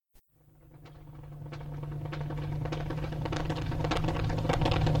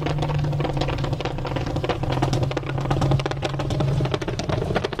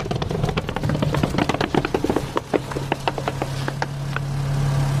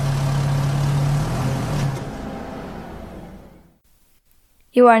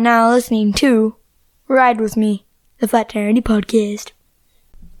You are now listening to Ride With Me, the Flat Tire Podcast.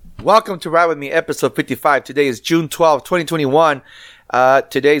 Welcome to Ride With Me, episode 55. Today is June 12, 2021.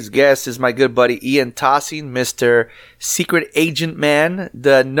 Today's guest is my good buddy Ian Tossing, Mr. Secret Agent Man,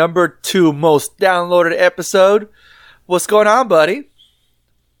 the number 2 most downloaded episode. What's going on, buddy?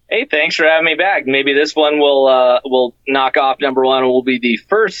 Hey, thanks for having me back. Maybe this one will knock off number 1 and will be the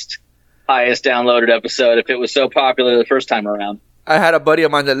first highest downloaded episode if it was so popular the first time around. I had a buddy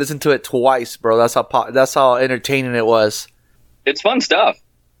of mine that listened to it twice, bro. That's how entertaining it was. It's fun stuff.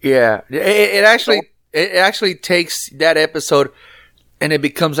 Yeah, it actually takes that episode and it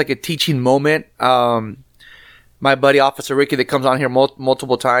becomes like a teaching moment. My buddy Officer Ricky that comes on here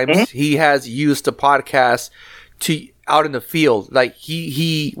multiple times, he has used the podcast to out in the field. Like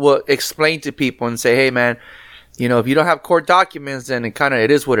he will explain to people and say, "Hey, man, you know, if you don't have court documents, then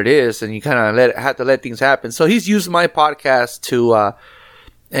it is what it is, and you kind of have to let things happen." So he's used my podcast to,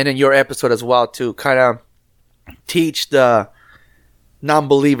 and in your episode as well, to kind of teach the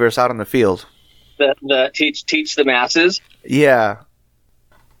non-believers out in the field. Teach the masses. Yeah.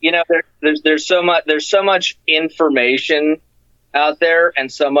 You know, there's so much information out there,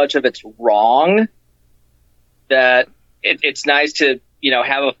 and so much of it's wrong that it's nice to, you know,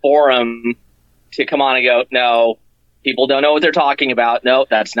 have a forum to come on and go, no, people don't know what they're talking about. No,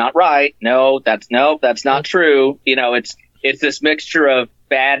 that's not right. No, that's not true. You know, it's this mixture of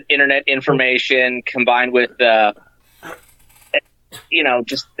bad internet information combined with, you know,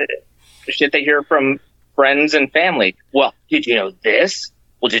 just shit they hear from friends and family. Well, did you know this?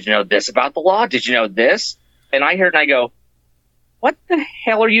 Well, did you know this about the law? Did you know this? And I hear it and I go, what the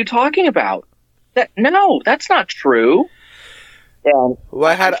hell are you talking about? No, that's not true. And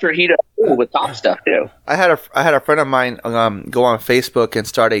I'm sure he does with top stuff too. I had a friend of mine go on Facebook and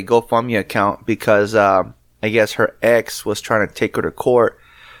start a GoFundMe account because I guess her ex was trying to take her to court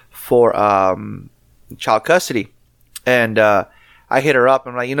for child custody, and I hit her up.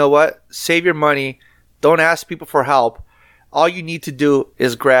 I'm like, you know what? Save your money. Don't ask people for help. All you need to do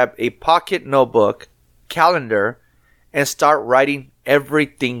is grab a pocket notebook, calendar, and start writing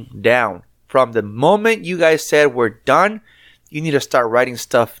everything down. From the moment you guys said we're done, you need to start writing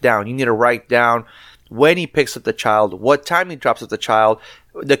stuff down. You need to write down when he picks up the child, what time he drops off the child,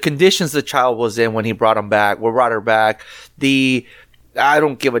 the conditions the child was in when he brought her back, I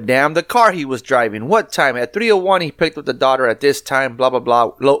don't give a damn, the car he was driving, what time, at 3:01 he picked up the daughter at this time, blah, blah, blah,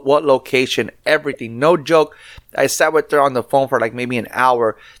 what location, everything. No joke. I sat with her on the phone for like maybe an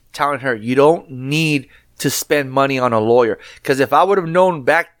hour telling her, you don't need to spend money on a lawyer. Because if I would have known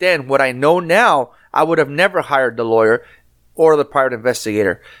back then what I know now, I would have never hired the lawyer or the private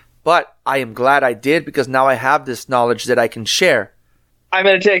investigator. But I am glad I did, because now I have this knowledge that I can share. I'm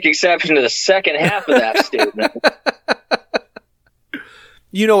going to take exception to the second half of that statement.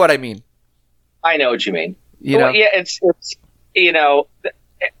 You know what I mean. I know what you mean. You know? Well, yeah, it's you know,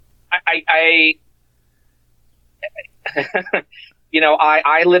 I you know,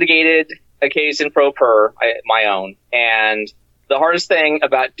 I litigated a case in pro per, my own, and the hardest thing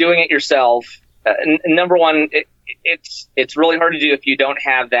about doing it yourself, number one, it's really hard to do if you don't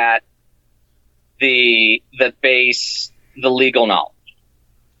have the legal knowledge,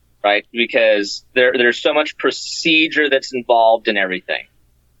 right? Because there's so much procedure that's involved in everything,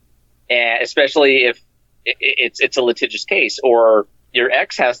 and especially if it's a litigious case or your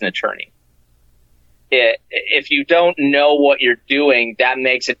ex has an attorney. If you don't know what you're doing, that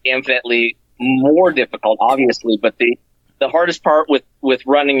makes it infinitely more difficult, obviously. But the hardest part with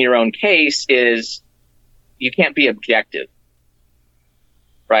running your own case is you can't be objective,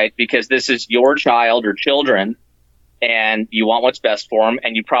 right? Because this is your child or children, and you want what's best for them,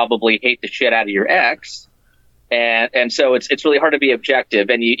 and you probably hate the shit out of your ex. And so it's really hard to be objective,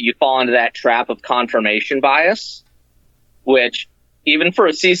 and you fall into that trap of confirmation bias, which even for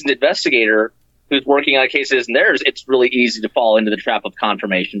a seasoned investigator who's working on a case that isn't theirs, it's really easy to fall into the trap of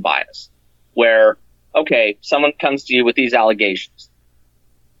confirmation bias, where, okay, someone comes to you with these allegations.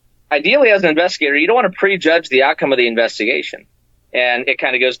 Ideally, as an investigator, you don't want to prejudge the outcome of the investigation. And it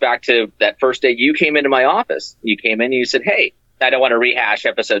kind of goes back to that first day you came into my office. You came in and you said, hey, I don't want to rehash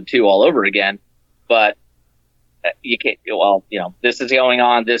episode 2 all over again, but you can't, well, you know, this is going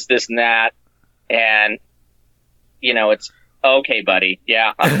on, this and that. And, you know, it's okay, buddy.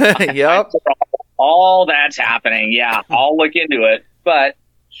 Yeah. Yep. All that's happening. Yeah. I'll look into it. But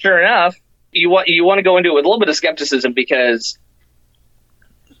sure enough, you want to go into it with a little bit of skepticism, because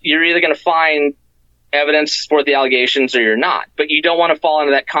you're either going to find evidence to support the allegations or you're not. But you don't want to fall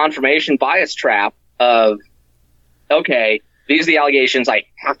into that confirmation bias trap of, okay, these are the allegations, I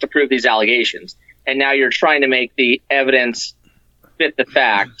have to prove these allegations. And now you're trying to make the evidence spit the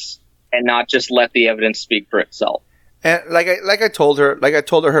facts and not just let the evidence speak for itself. And like I told her,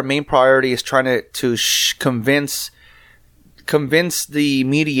 her main priority is trying to convince the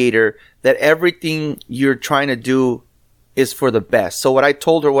mediator that everything you're trying to do is for the best. So what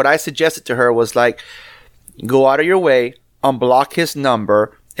I suggested to her was like, go out of your way, unblock his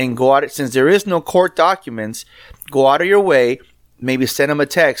number, and go out, since there is no court documents, go out of your way, maybe send him a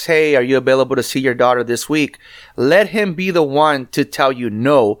text, hey, are you available to see your daughter this week? Let him be the one to tell you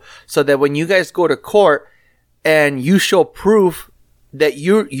no, so that when you guys go to court and you show proof that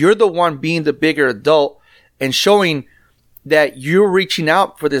you're the one being the bigger adult and showing that you're reaching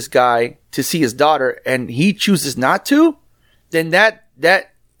out for this guy to see his daughter and he chooses not to, then that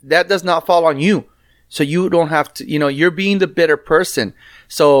does not fall on you. So you don't have to, you're being the better person.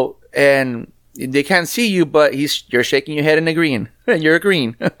 So, and they can't see you, but you're shaking your head and agreeing, and you're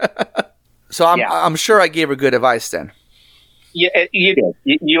agreeing. So I'm sure I gave her good advice then. Yeah, you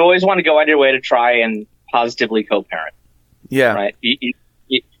did. You always want to go out of your way to try and positively co-parent. Yeah. Right.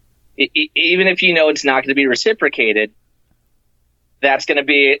 Even if you know it's not going to be reciprocated, that's going to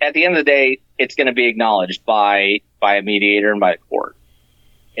be, at the end of the day, it's going to be acknowledged by a mediator and by a court.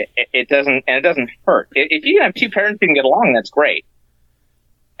 It doesn't hurt. If you can have two parents who can get along, that's great.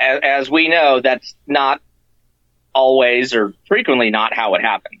 As we know, that's not always or frequently not how it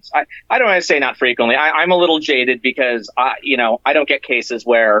happens. I don't want to say not frequently. I'm a little jaded because I don't get cases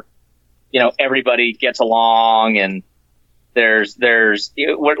where, everybody gets along and there's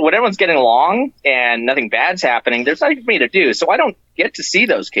when everyone's getting along and nothing bad's happening, there's nothing for me to do. So I don't get to see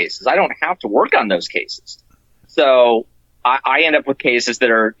those cases. I don't have to work on those cases. So I end up with cases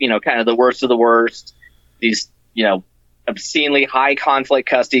that are, kind of the worst of the worst. These, obscenely high conflict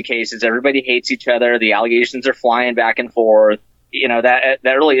custody cases. Everybody hates each other. The allegations are flying back and forth.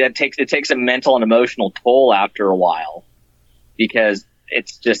 That takes a mental and emotional toll after a while, because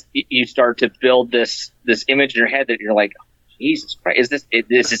it's just, you start to build this image in your head that you're like, Jesus Christ,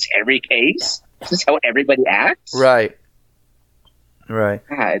 is this every case? Is this how everybody acts? Right.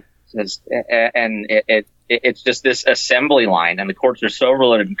 Yeah, it's just this assembly line, and the courts are so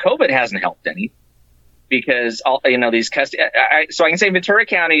overloaded. And COVID hasn't helped any, because these custody. So I can say Ventura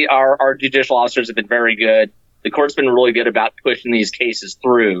County, our judicial officers have been very good. The court's been really good about pushing these cases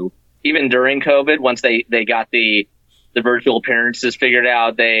through, even during COVID. Once they got the virtual appearances figured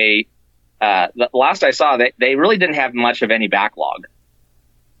out, the last I saw, they really didn't have much of any backlog.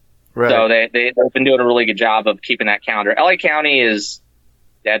 Right. So they've been doing a really good job of keeping that calendar. LA County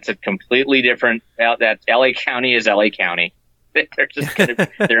that's a completely different. That LA County is LA County. They're just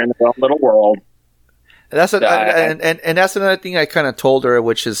they're in their own little world. And that's and that's another thing I kind of told her,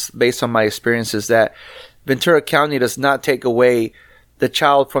 which is based on my experience, is that Ventura County does not take away the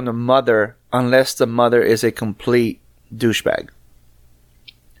child from the mother unless the mother is a complete douchebag.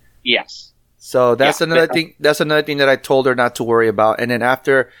 Yes. So that's another thing. That's another thing that I told her not to worry about. And then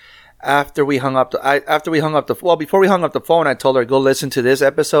before we hung up the phone, I told her, go listen to this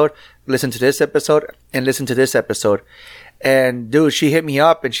episode, listen to this episode, and listen to this episode. And dude, she hit me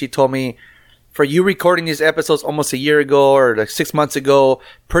up and she told me, for you recording these episodes almost a year ago or like 6 months ago,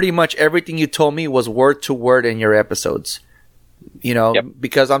 pretty much everything you told me was word to word in your episodes.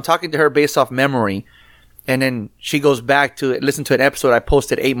 Because I'm talking to her based off memory. And then she goes back to listen to an episode I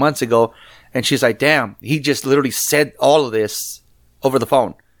posted 8 months ago. And she's like, damn, he just literally said all of this over the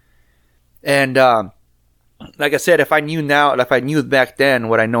phone. And like I said, if I knew back then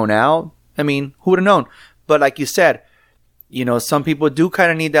what I know now, I mean, who would have known? But like you said, some people do kind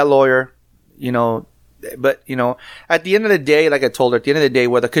of need that lawyer, but at the end of the day, like I told her, at the end of the day,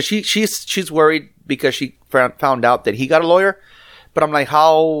 because she's worried because she found out that he got a lawyer. But I'm like,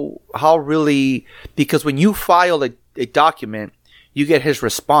 how really? Because when you file a document, you get his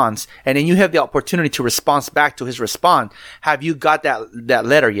response, and then you have the opportunity to respond back to his response. Have you got that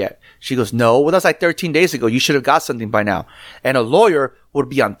letter yet? She goes, no. Well, that's like 13 days ago. You should have got something by now. And a lawyer would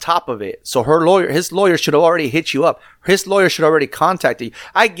be on top of it. So his lawyer should have already hit you up. His lawyer should already contact you.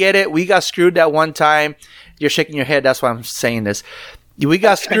 I get it. We got screwed that one time. You're shaking your head. That's why I'm saying this. We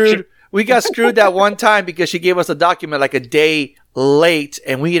got screwed. We got screwed that one time because she gave us a document like a day late,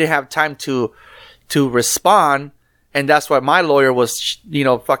 and we didn't have time to respond. And that's why my lawyer was,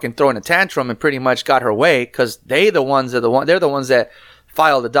 fucking throwing a tantrum and pretty much got her way, because they're the ones that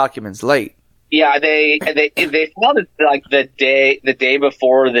filed the documents late. Yeah, they filed it like the day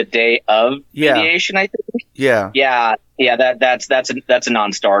before the day of mediation, I think. Yeah. That's a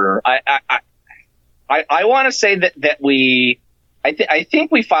non-starter. I want to say that I think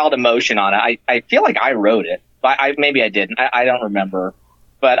we filed a motion on it. I feel like I wrote it, but maybe I didn't. I don't remember,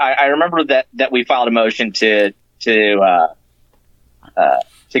 but I remember that we filed a motion to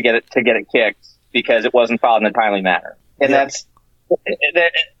to get it kicked because it wasn't filed in a timely manner. And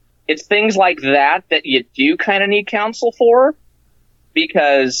it's things like that you do kind of need counsel for,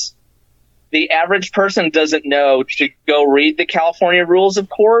 because the average person doesn't know to go read the California rules of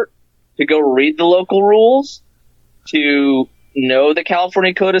court, to go read the local rules, to know the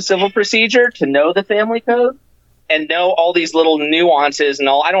California Code of Civil Procedure, to know the family code, and know all these little nuances and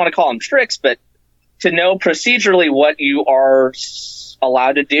all. I don't want to call them tricks, but to know procedurally what you are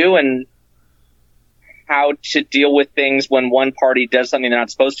allowed to do and how to deal with things when one party does something they're not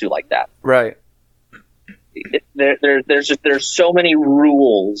supposed to, like that. Right. There's so many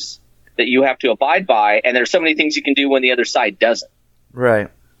rules that you have to abide by, and there's so many things you can do when the other side doesn't. Right.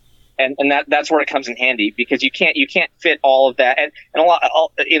 And that's where it comes in handy, because you can't fit all of that. And a lot,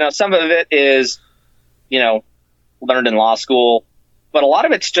 some of it is, learned in law school, but a lot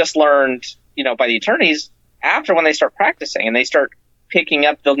of it's just learned, by the attorneys after, when they start practicing and they start picking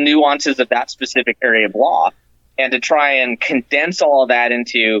up the nuances of that specific area of law, and to try and condense all of that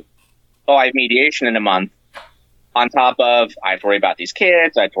into, I have mediation in a month, on top of I have to worry about these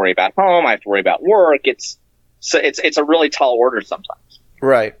kids, I have to worry about home, I have to worry about work. It's a really tall order sometimes.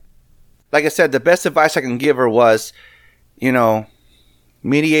 Right. Like I said, the best advice I can give her was,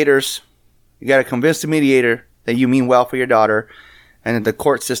 mediators, you got to convince the mediator that you mean well for your daughter, and that the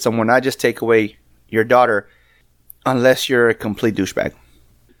court system will not just take away your daughter unless you're a complete douchebag.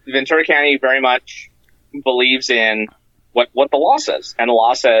 Ventura County very much believes in what the law says. And the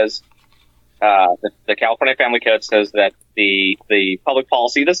law says, the California Family Code says that the public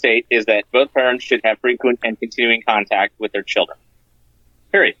policy of the state is that both parents should have frequent and continuing contact with their children.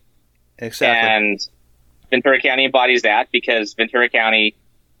 Period. Exactly. And Ventura County embodies that, because Ventura County,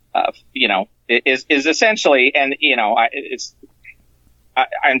 is essentially, and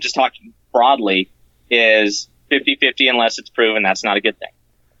I'm just talking broadly, is 50-50 unless it's proven that's not a good thing,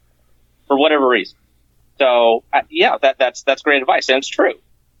 for whatever reason. So that's great advice, and it's true.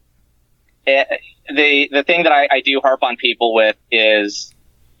 The thing that I do harp on people with is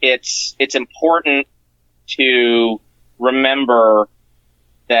it's important to remember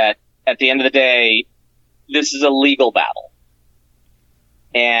that at the end of the day, this is a legal battle.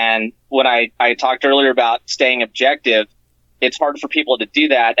 And when I talked earlier about staying objective, it's hard for people to do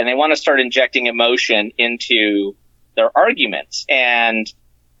that, and they want to start injecting emotion into their arguments. And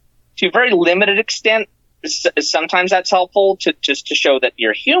to a very limited extent, sometimes that's helpful to show that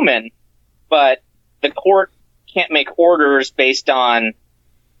you're human, but the court can't make orders based on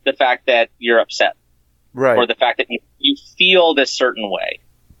the fact that you're upset. Right. Or the fact that you feel this certain way,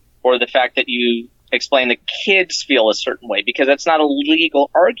 or the fact that you explain the kids feel a certain way, because that's not a legal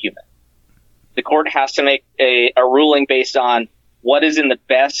argument. The court has to make a ruling based on what is in the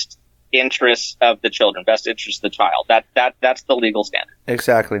best interest of the children, best interest of the child. That's the legal standard.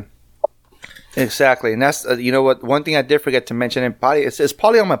 Exactly. And that's, what, one thing I did forget to mention, and it's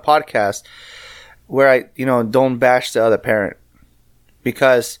probably on my podcast, where I, don't bash the other parent,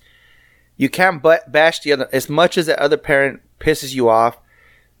 because you can't bash the other, as much as the other parent pisses you off,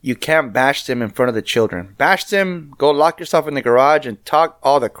 you can't bash them in front of the children. Bash them, go lock yourself in the garage and talk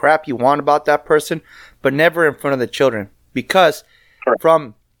all the crap you want about that person, but never in front of the children. Because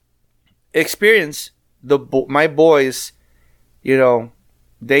from experience, my boys,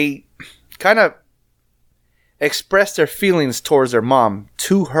 they kind of express their feelings towards their mom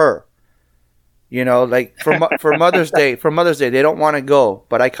to her. Like for Mother's Day, they don't want to go,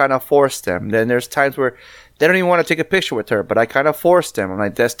 but I kind of force them. Then there's times where they don't even want to take a picture with her, but I kind of forced them. I'm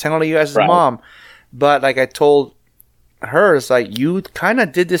like, that's technically you as a mom. But like I told her, it's like, you kind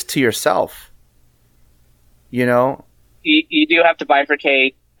of did this to yourself. You do have to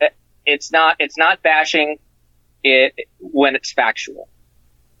bifurcate. It's not bashing it when it's factual.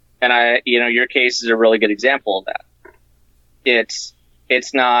 And your case is a really good example of that. It's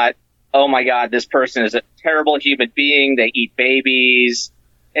not, oh my God, this person is a terrible human being. They eat babies.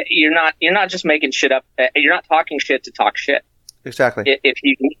 You're not just making shit up. You're not talking shit to talk shit. Exactly.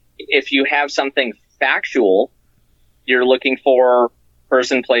 If you have something factual, you're looking for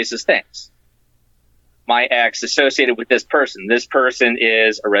person, places, things. My ex associated with this person. This person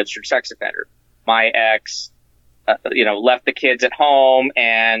is a registered sex offender. My ex, left the kids at home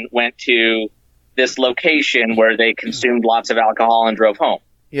and went to this location where they consumed lots of alcohol and drove home.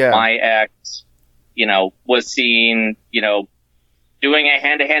 Yeah. My ex, was seen, doing a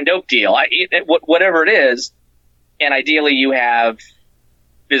hand-to-hand dope deal, whatever it is. And ideally you have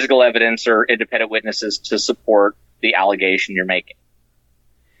physical evidence or independent witnesses to support the allegation you're making.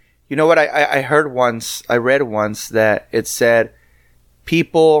 You know what? I read once that it said,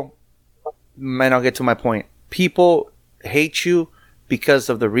 people, and I'll get to my point, people hate you because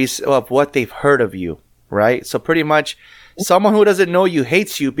of of what they've heard of you, right? So pretty much someone who doesn't know you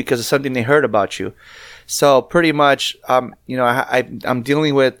hates you because of something they heard about you. So pretty much, I'm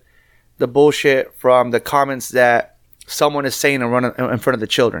dealing with the bullshit from the comments that someone is saying in front of the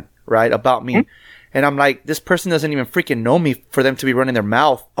children, right, about me. And I'm like, this person doesn't even freaking know me for them to be running their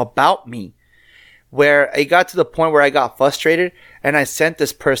mouth about me. Where it got to the point where I got frustrated and I sent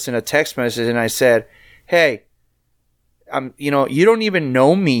this person a text message and I said, hey, you don't even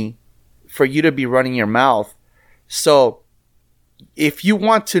know me for you to be running your mouth. So if you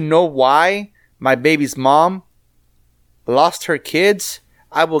want to know why my baby's mom lost her kids,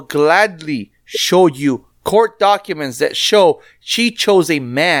 I will gladly show you court documents that show she chose a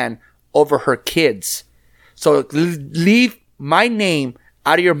man over her kids. So leave my name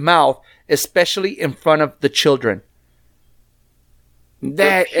out of your mouth, especially in front of the children.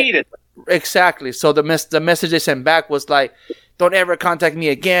 Exactly. So the message they sent back was like, don't ever contact me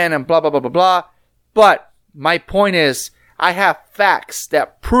again and blah, blah, blah, blah, blah. But my point is, I have facts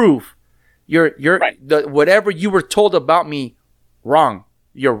that prove you're right. Whatever you were told about me, wrong.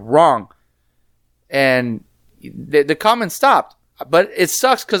 You're wrong. And the comment stopped. But it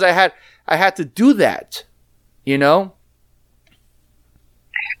sucks because I had to do that, you know?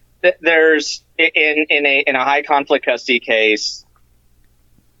 There's in a high conflict custody case,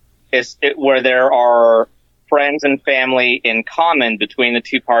 where there are friends and family in common between the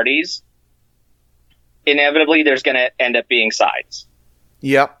two parties, inevitably there's going to end up being sides.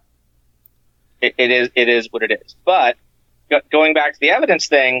 Yep. It is what it is. But going back to the evidence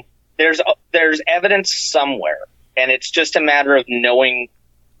thing, there's evidence somewhere, and it's just a matter of knowing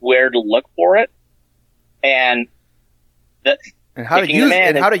where to look for it, and how to use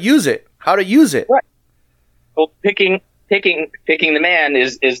it. Right. Well, picking the man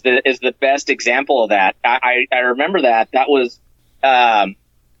is the best example of that. I remember that was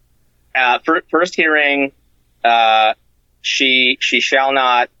first hearing. She shall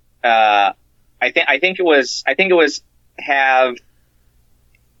not. I think it was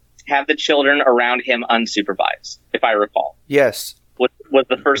have the children around him unsupervised, if I recall. Yes. Was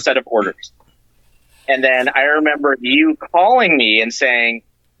the first set of orders. And then I remember you calling me and saying,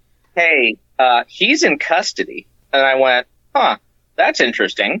 hey, he's in custody. And I went, that's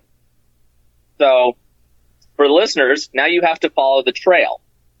interesting. So for the listeners, now you have to follow the trail,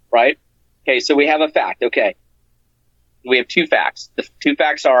 right? Okay, so we have a fact. Okay. We have two facts. The two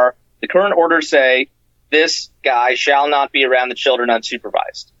facts are the current orders say this guy shall not be around the children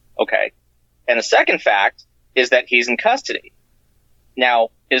unsupervised. Okay. And the second fact is that he's in custody. Now,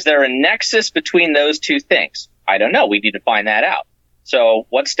 is there a nexus between those two things? I don't know. We need to find that out. So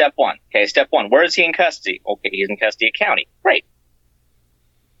what's step one? Okay, step one. Where is he in custody? Okay, he's in custody of county. Great.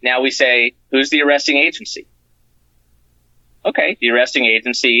 Now we say, who's the arresting agency? Okay, the arresting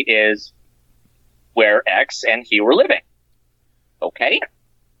agency is where X and he were living. Okay,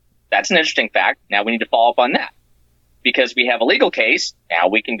 that's an interesting fact. Now we need to follow up on that. Because we have a legal case, now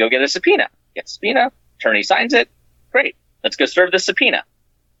we can go get a subpoena. Get a subpoena, attorney signs it. Great. Let's go serve the subpoena.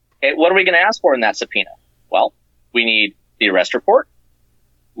 Okay, what are we going to ask for in that subpoena? Well, we need the arrest report.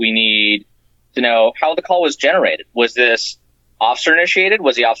 We need to know how the call was generated. Was this officer initiated?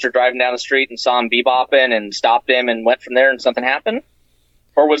 Was the officer driving down the street and saw him bebopping and stopped him and went from there and something happened?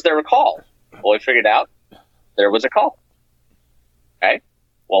 Or was there a call? Well, we figured out there was a call. Okay.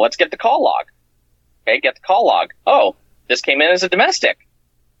 Well, let's get the call log. Okay, get the call log. Oh, this came in as a domestic.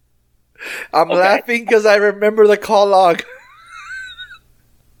 I'm laughing because I remember the call log.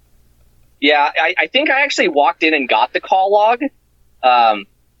 Yeah, I think I actually walked in and got the call log. And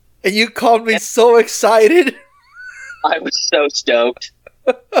you called me so excited. I was so stoked.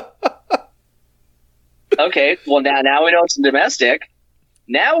 Okay, well now we know it's a domestic.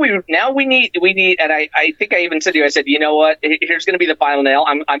 Now we need, and I think I even said to you, I said, you know what? Here's going to be the final nail.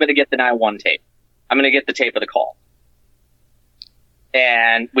 I'm going to get the 911 tape. I'm going to get the tape of the call.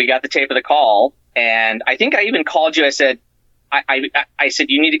 And we got the tape of the call, and I think I even called you. I said, I said,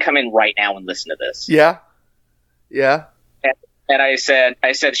 you need to come in right now and listen to this. Yeah. Yeah. And I said,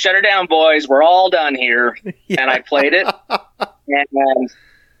 shut her down, boys. We're all done here. Yeah. And I played it. And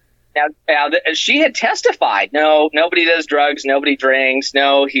now she had testified. No, nobody does drugs. Nobody drinks.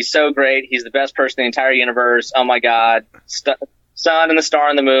 No, he's so great. He's the best person in the entire universe. Oh my God. Sun and the star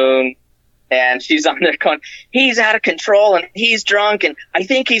and the moon. And she's on there going, he's out of control and he's drunk and I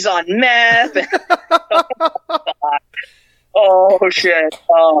think he's on meth. Oh shit.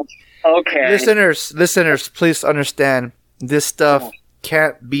 Oh, okay. Listeners, please understand this stuff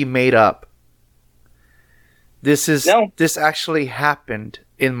can't be made up. This actually happened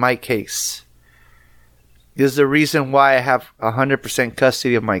in my case. This is the reason why I have 100%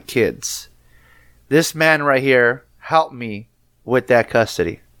 custody of my kids. This man right here helped me with that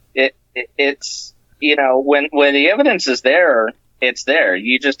custody. It's, you know, when the evidence is there, it's there.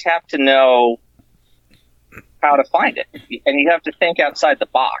 You just have to know how to find it. And you have to think outside the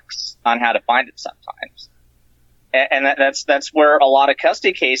box on how to find it sometimes. And that's where a lot of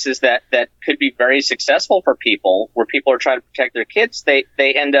custody cases that could be very successful for people, where people are trying to protect their kids, they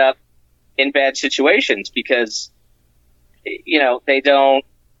end up in bad situations because, you know, they don't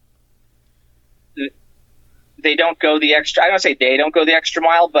go the extra, I don't say they don't go the extra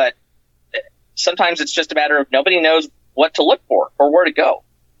mile, but sometimes it's just a matter of nobody knows what to look for or where to go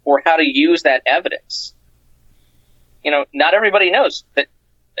or how to use that evidence. You know, not everybody knows that,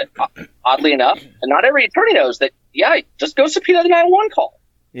 oddly enough, and not every attorney knows that, yeah, just go subpoena the 911 call.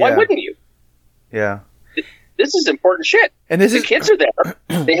 Why Yeah. wouldn't you? Yeah. This is important shit. And this The is kids are there.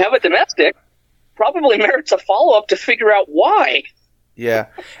 They have a domestic. Probably merits a follow-up to figure out why. Yeah,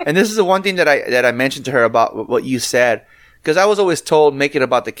 and this is the one thing that I mentioned to her about what you said, because I was always told, make it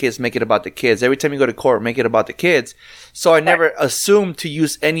about the kids, make it about the kids. Every time you go to court, make it about the kids. So I never assumed to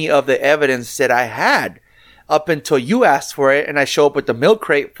use any of the evidence that I had up until you asked for it, and I show up with the milk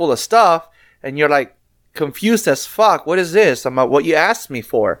crate full of stuff, and you're like confused as fuck. What is this? I'm like, what you asked me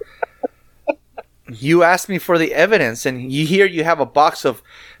for? You asked me for the evidence, and you have a box of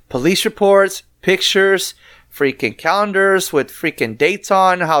police reports, pictures, freaking calendars with freaking dates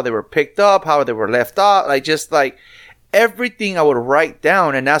on, how they were picked up, how they were left off, just everything I would write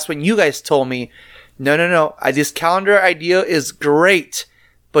down. And that's when you guys told me, no, this calendar idea is great,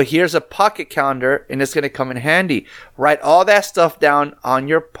 but here's a pocket calendar and it's going to come in handy. Write all that stuff down on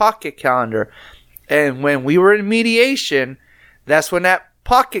your pocket calendar. And when we were in mediation, that's when that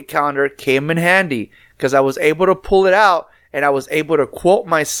pocket calendar came in handy, because I was able to pull it out and I was able to quote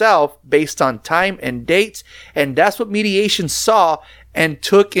myself based on time and dates. And that's what mediation saw and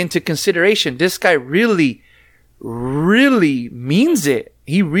took into consideration. This guy really, really means it.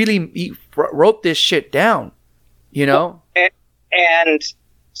 He wrote this shit down, you know? And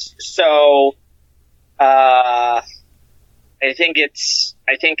so, I think it's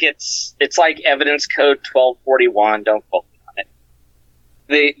like evidence code 1241. Don't quote me on it.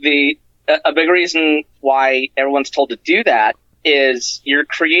 A big reason why everyone's told to do that is you're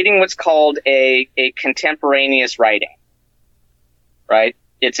creating what's called a contemporaneous writing, right?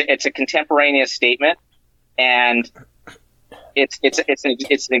 It's a contemporaneous statement, and it's an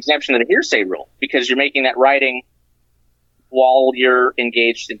exemption to the hearsay rule, because you're making that writing while you're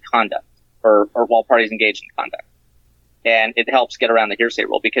engaged in conduct, or while parties engaged in conduct, and it helps get around the hearsay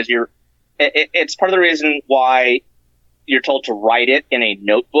rule, because it's part of the reason why you're told to write it in a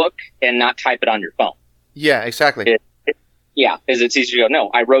notebook and not type it on your phone. Yeah, exactly. Because it's easier to go, no,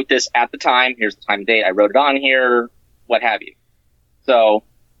 I wrote this at the time. Here's the time and date. I wrote it on here, what have you. So,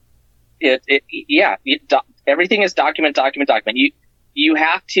 everything is document. You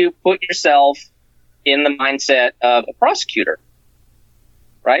have to put yourself in the mindset of a prosecutor,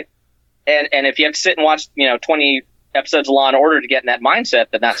 right? And if you have to sit and watch, 20 episodes of Law and Order to get in that mindset,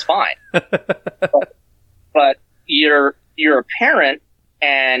 then that's fine. but you're a parent,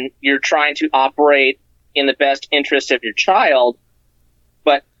 and you're trying to operate in the best interest of your child,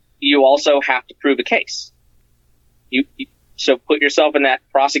 but you also have to prove a case. So put yourself in that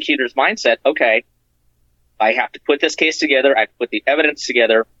prosecutor's mindset. Okay, I have to put this case together. I have to put the evidence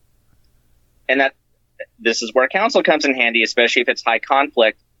together, and this is where counsel comes in handy, especially if it's high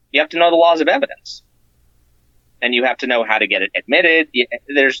conflict. You have to know the laws of evidence, and you have to know how to get it admitted.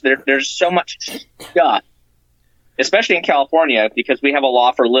 There's so much stuff, especially in California, because we have a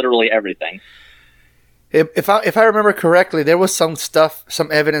law for literally everything. If I remember correctly, there was some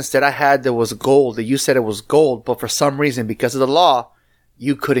evidence that I had that was gold, that you said it was gold, but for some reason, because of the law,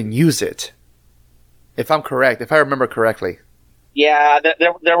 you couldn't use it. If I'm correct, if I remember correctly. Yeah,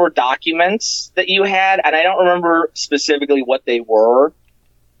 there were documents that you had, and I don't remember specifically what they were,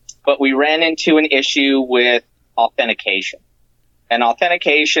 but we ran into an issue with authentication. And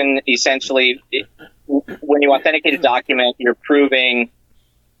authentication, essentially, when you authenticate a document, you're proving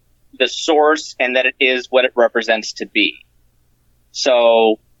the source and that it is what it represents to be.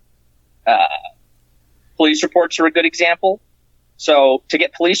 So, police reports are a good example. So, to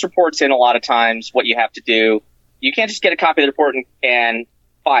get police reports in, a lot of times, what you have to do, you can't just get a copy of the report and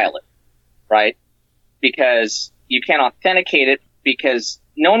file it, right? Because you can't authenticate it, because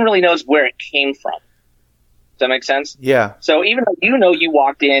no one really knows where it came from. Does that make sense? Yeah. So even though you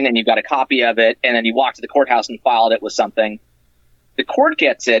walked in and you got a copy of it, and then you walked to the courthouse and filed it with something, the court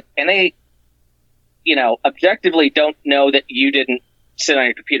gets it, and they, objectively don't know that you didn't sit on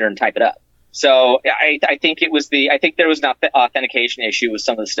your computer and type it up. So I think it was I think there was an authentication issue with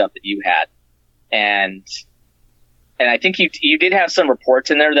some of the stuff that you had, and I think you did have some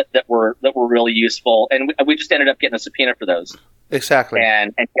reports in there that were really useful, and we just ended up getting a subpoena for those. Exactly.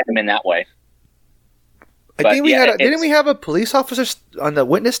 And get them in that way. I think we didn't we have a police officer on the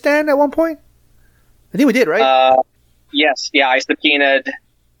witness stand at one point? I think we did, right? Yes. Yeah, I subpoenaed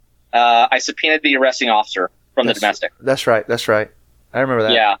the arresting officer from the domestic. That's right. I remember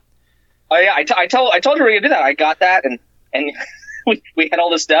that. Yeah. Oh yeah, I told you we were gonna do that. I got that, and we had all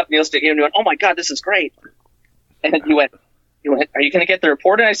this stuff. Neil stood here and went, "Oh my god, this is great!" And then you went, "Are you gonna get the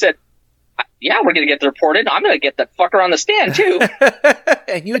report?" And I said, "Yeah, we're gonna get the report in. I'm gonna get that fucker on the stand too."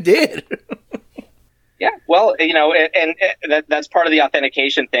 And you did. Yeah. Well, and that's part of the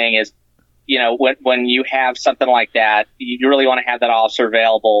authentication thing is, when you have something like that, you really want to have that officer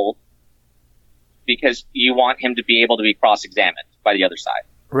available because you want him to be able to be cross-examined by the other side.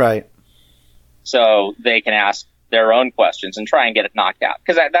 Right. So they can ask their own questions and try and get it knocked out.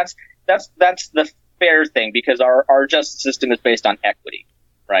 Because that's the fair thing, because our justice system is based on equity,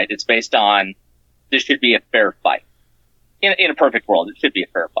 right? It's based on this should be a fair fight. In a perfect world, it should be a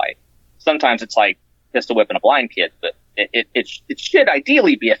fair fight. Sometimes it's like pistol whipping a blind kid, but it should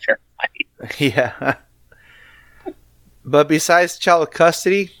ideally be a fair fight. Yeah. But besides child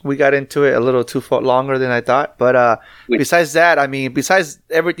custody, we got into it a little too longer than I thought. But besides that, I mean, besides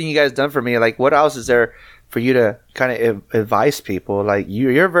everything you guys done for me, like, what else is there for you to kind of advise people? Like,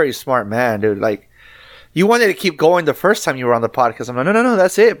 you're a very smart man, dude. Like, you wanted to keep going the first time you were on the podcast. I'm like, no,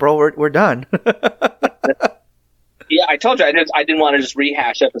 that's it, bro. We're done. Yeah, I told you I didn't want to just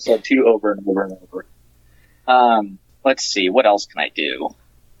rehash episode 2 over and over and over. Let's see, what else can I do?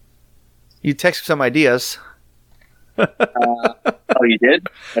 You text me some ideas. Oh, you did?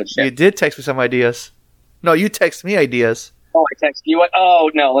 Oh, you did text me some ideas. No, you text me ideas. Oh, I text you what?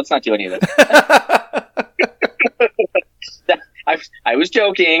 Oh, no, let's not do any of this. I was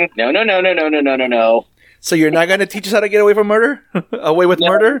joking. No. So you're not going to teach us how to get away from murder? Away with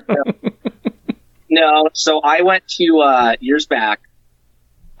murder? No. So I went to, years back,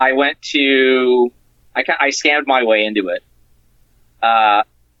 I scammed my way into it.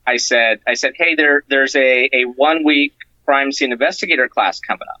 I said, hey, there's a 1-week crime scene investigator class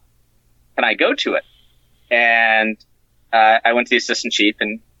coming up. Can I go to it? And I went to the assistant chief,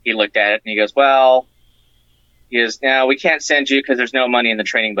 and he looked at it, and he goes, no, we can't send you because there's no money in the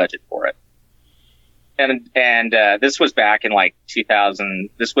training budget for it. And this was back in like 2000.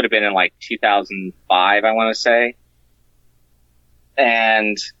 This would have been in like 2005, I want to say.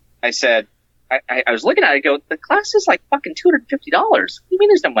 And I said, I was looking at it, I go, the class is like fucking $250. What do you mean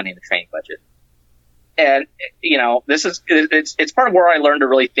there's no money in the training budget? And, it's part of where I learned to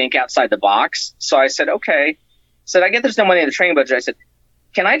really think outside the box. So I said, okay. I get there's no money in the training budget. I said,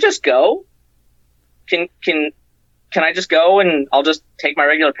 can I just go? Can I just go and I'll just take my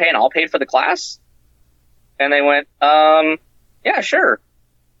regular pay and I'll pay for the class? And they went, yeah, sure.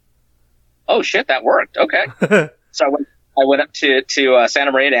 Oh shit, that worked. Okay. So I went up to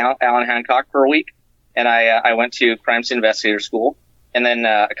Santa Maria to Allen Hancock for a week, and I went to crime scene investigator school. And then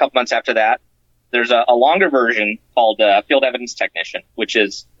a couple months after that, there's a longer version called field evidence technician, which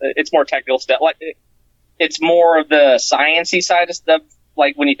is it's more technical stuff. Like it's more of the sciencey side of stuff,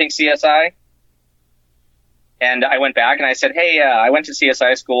 like when you think CSI. And I went back and I said, hey, I went to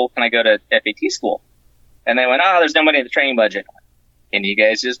CSI school. Can I go to FAT school? And they went, there's no money in the training budget. Can you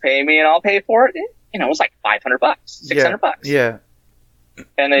guys just pay me and I'll pay for it? It was like $500, $600. Yeah.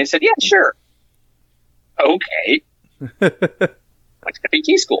 And they said, yeah, sure. Okay. Went to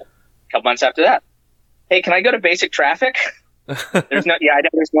FAT school. A couple months after that. Hey, can I go to basic traffic? There's no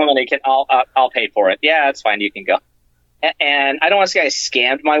money. I'll pay for it. Yeah, that's fine. You can go. And I don't want to say I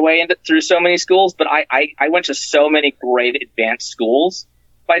scammed my way through so many schools, but I went to so many great advanced schools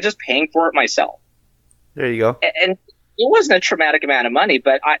by just paying for it myself. There you go. And it wasn't a traumatic amount of money,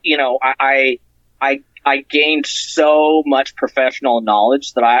 but I gained so much professional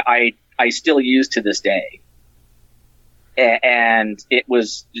knowledge that I still use to this day. And it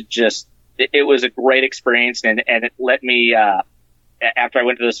was a great experience, and it let me, after I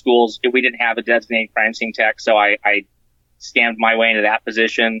went to the schools, we didn't have a designated crime scene tech, so I scammed my way into that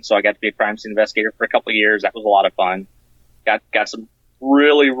position. So I got to be a crime scene investigator for a couple of years. That was a lot of fun. Got some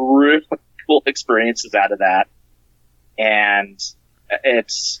really, really cool experiences out of that. And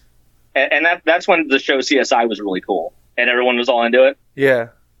that's when the show CSI was really cool and everyone was all into it. Yeah.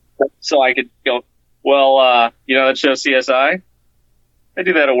 So I could go, well, that show CSI? I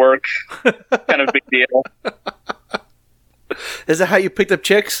do that at work. Kind of a big deal. Is that how you picked up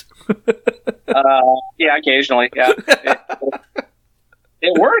chicks? Yeah, occasionally. Yeah.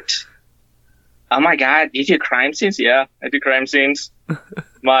 It worked. Oh my God, you do crime scenes? Yeah, I do crime scenes.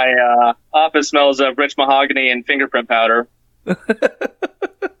 My office smells of rich mahogany and fingerprint powder.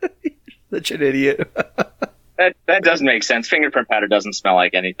 Such an idiot. That doesn't make sense. Fingerprint powder doesn't smell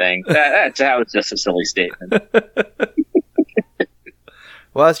like anything. That was just a silly statement.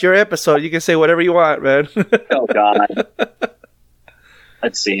 Well, it's your episode. You can say whatever you want, man. Oh God.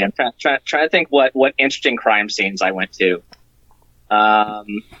 Let's see. I'm trying to think what interesting crime scenes I went to.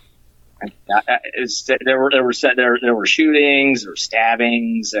 There were shootings, there were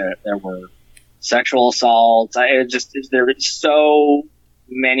stabbings, there were sexual assaults. There were so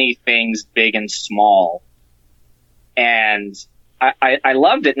many things, big and small, and I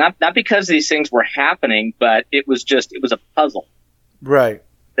loved it. Not because these things were happening, but it was a puzzle, right?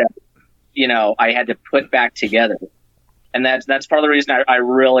 That I had to put back together, and that's part of the reason I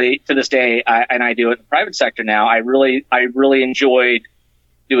really, to this day, I do it in the private sector now. I really enjoyed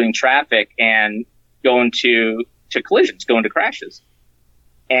doing traffic and going to collisions, going to crashes.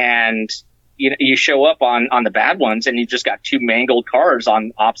 And you show up on the bad ones and you just got two mangled cars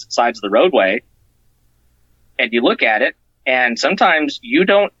on opposite sides of the roadway. And you look at it, and sometimes you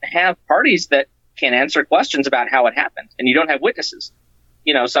don't have parties that can answer questions about how it happened, and you don't have witnesses.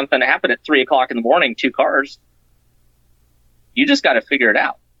 Something happened at 3:00 in the morning, two cars. You just got to figure it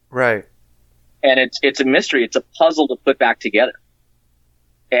out. Right. And it's a mystery. It's a puzzle to put back together.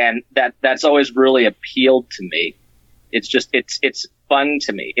 And that's always really appealed to me. It's fun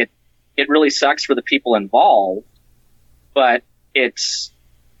to me. It really sucks for the people involved, but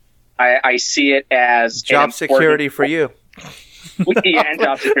I see it as job security for you. Yeah, and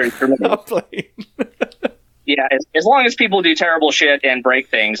job security for me. Yeah, as long as people do terrible shit and break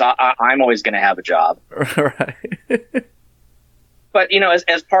things, I'm always going to have a job. Right. But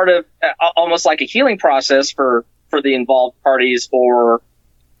as part of almost like a healing process for the involved parties or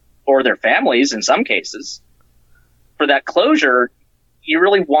their families in some cases, for that closure, you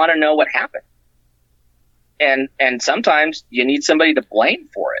really want to know what happened. And sometimes you need somebody to blame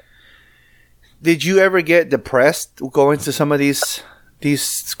for it. Did you ever get depressed going to some of these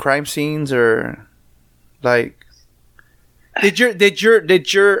crime scenes, or like did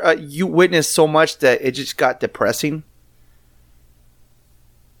you witness so much that it just got depressing?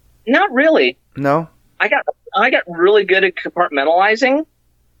 Not really. No. I got really good at compartmentalizing.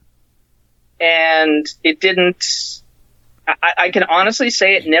 And it didn't, I can honestly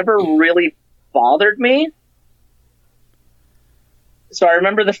say it never really bothered me. So I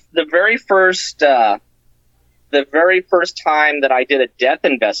remember the very first time that I did a death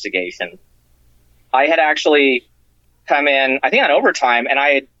investigation, I had actually come in, I think on overtime, and I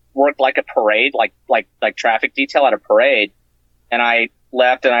had worked like a parade, like traffic detail at a parade. And I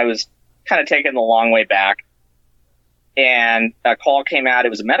left and I was kind of taking the long way back, and a call came out. It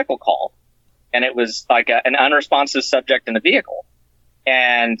was a medical call. And it was like an unresponsive subject in the vehicle.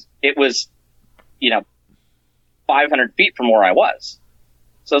 And it was, 500 feet from where I was.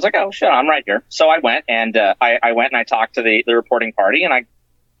 So I was like, oh, shit, I'm right here. So I went and I went and I talked to the reporting party, and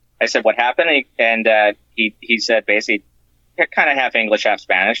I said, what happened? And he said basically kind of half English, half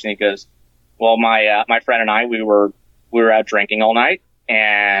Spanish. And he goes, well, my friend and I, we were out drinking all night,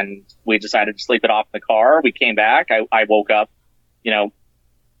 and we decided to sleep it off in the car. We came back. I woke up,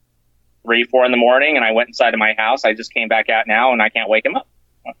 3, 4 in the morning, and I went inside of my house. I just came back out now, and I can't wake him up.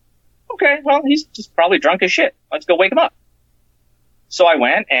 Okay, well, he's just probably drunk as shit. Let's go wake him up. So I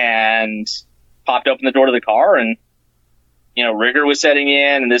went and popped open the door to the car, and, rigor was setting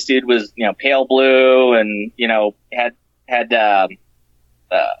in, and this dude was, pale blue, and, had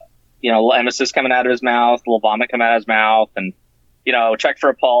little emesis coming out of his mouth, a little vomit coming out of his mouth, and, checked for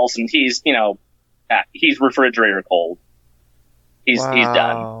a pulse, and he's refrigerator cold. He's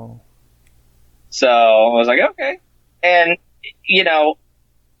done. So I was like, okay. And,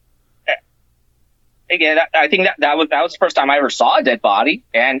 again, I think that was the first time I ever saw a dead body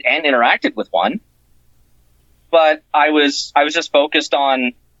and interacted with one. But I was just focused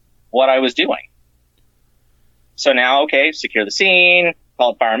on what I was doing. So now, okay, secure the scene,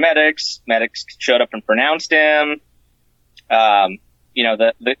 called paramedics. Medics showed up and pronounced him. The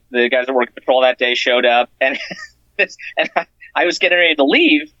guys that worked at patrol that day showed up, and I was getting ready to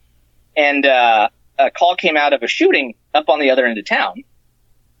leave. And a call came out of a shooting up on the other end of town.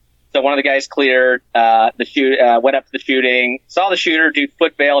 So one of the guys cleared, went up to the shooting, saw the shooter, dude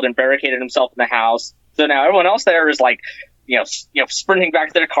foot bailed and barricaded himself in the house. So now everyone else there is like, sprinting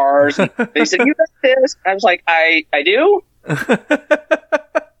back to their cars. And they said, you got this? I was like, I do?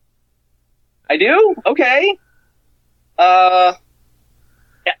 I do? Okay. I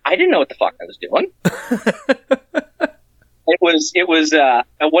didn't know what the fuck I was doing. it was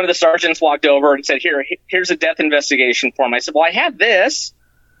one of the sergeants walked over and said, here's a death investigation form. I said, well, I have this.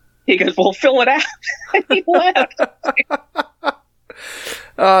 He goes, well, fill it out. And he left.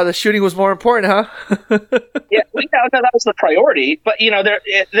 The shooting was more important, huh? Yeah, that was the priority. But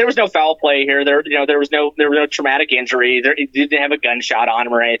there was no foul play here. There was no traumatic injury. He didn't have a gunshot on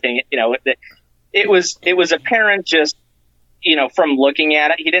him or anything. It was apparent just from looking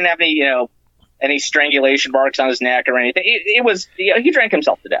at it. He didn't have any strangulation marks on his neck or anything. It was he drank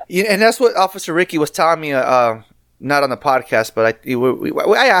himself to death. Yeah, and that's what Officer Ricky was telling me. Not on the podcast, but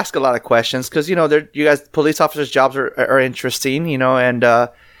I ask a lot of questions because you guys, police officers' jobs are interesting, and I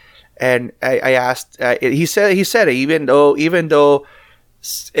asked. He said even though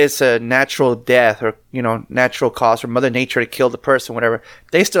it's a natural death or natural cause for Mother Nature to kill the person, whatever,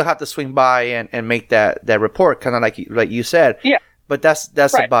 they still have to swing by and make that report, kind of like you said. Yeah. But that's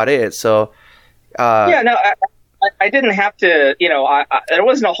right. About it. So. I didn't have to. There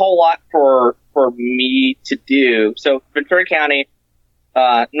wasn't a whole lot for me to do. So Ventura County,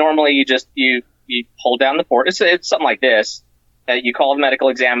 normally you hold down the fort. It's something like this. You call the medical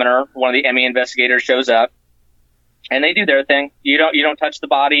examiner. One of the ME investigators shows up, and they do their thing. You don't touch the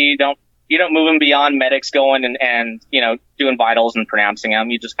body. You don't move them beyond medics going and doing vitals and pronouncing them.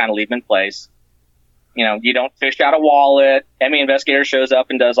 You just kind of leave them in place. You don't fish out a wallet. ME investigator shows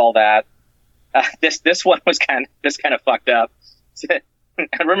up and does all that. This one was kind of fucked up.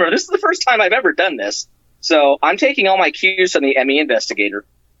 I remember this is the first time I've ever done this. So I'm taking all my cues from the ME investigator,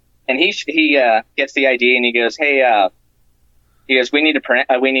 and he gets the ID and he goes, "Hey, we need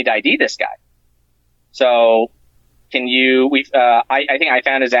to ID this guy. So can you? I think I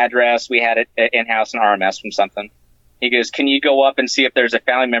found his address. We had it in-house in RMS from something. He goes, can you go up and see if there's a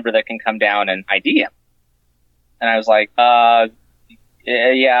family member that can come down and ID him?" And I was like,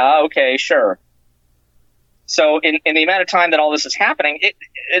 yeah, okay, sure. So in the amount of time that all this is happening,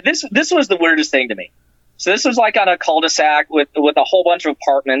 this was the weirdest thing to me. So this was like on a cul-de-sac with a whole bunch of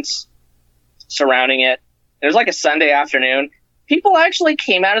apartments surrounding it. It was like a Sunday afternoon. People actually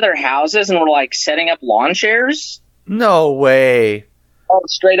came out of their houses and were like setting up lawn chairs. No way. Oh,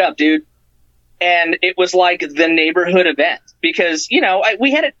 straight up, dude. And it was like the neighborhood event because,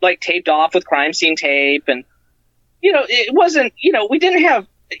 we had it like taped off with crime scene tape and, it wasn't, we didn't have,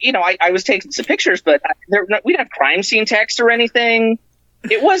 I was taking some pictures, but we didn't have crime scene text or anything.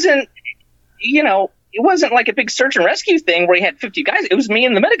 It wasn't, it wasn't like a big search and rescue thing where you had 50 guys. It was me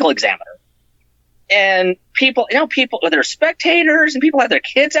and the medical examiner. And people, there are spectators and people had their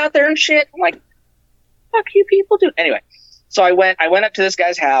kids out there and shit. I'm like, fuck you people do. Anyway, so I went up to this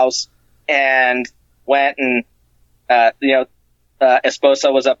guy's house and went and,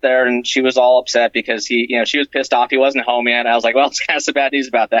 Esposa was up there and she was all upset because she was pissed off. He wasn't home yet. I was like, well, it's kind of some bad news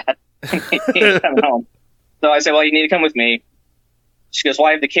about that. He ain't coming home. So I said, well, you need to come with me. She goes, well,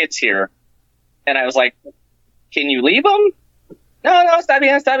 I have the kids here. And I was like, can you leave them? No, está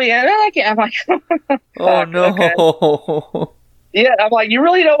bien. I can't. I'm like, oh no. Okay. Yeah. I'm like, you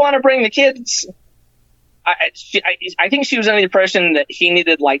really don't want to bring the kids. I think she was under the impression that he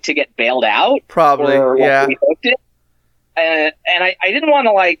needed to get bailed out. Probably. Or, yeah. We hooked it. And I didn't want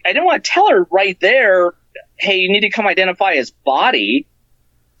to tell her right there, hey, you need to come identify his body.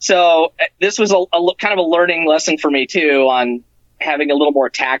 So this was a kind of a learning lesson for me too on having a little more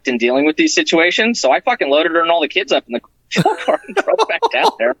tact in dealing with these situations. So I fucking loaded her and all the kids up in the car and drove back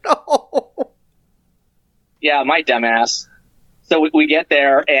down there. No. Yeah, my dumbass. So we get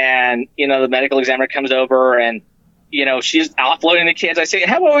there and, the medical examiner comes over and, she's offloading the kids. I say,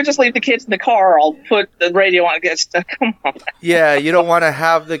 how about we just leave the kids in the car? I'll put the radio on. Come on. Yeah, you don't want to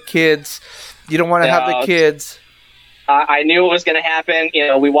have the kids. You don't want to have the kids. I knew it was going to happen.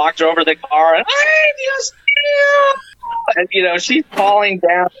 We walked over to the car and, and she's falling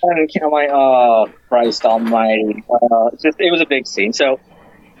down. And I'm like, oh, Christ almighty. It was a big scene. So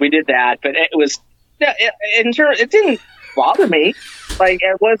we did that. But it was, it didn't bother me.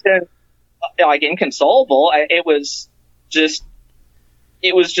 It wasn't inconsolable. It was just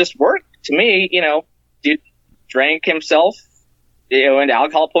work to me. Dude drank himself, into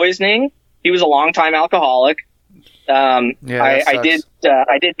alcohol poisoning. He was a longtime alcoholic. I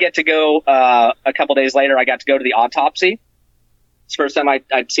did get to go a couple days later. I got to go to the autopsy. It's the first time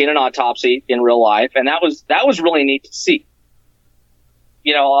I'd seen an autopsy in real life, and that was really neat to see.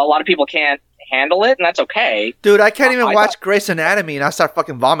 A lot of people can't handle it, and that's okay. Dude, I can't even watch Grey's Anatomy and I start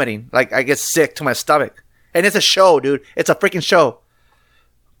fucking vomiting. I get sick to my stomach. And it's a show, dude. It's a freaking show.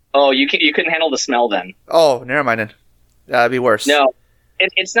 Oh, you couldn't handle the smell then. Oh, never mind then. That'd be worse. No.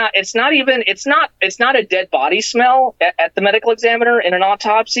 It's not a dead body smell at the medical examiner in an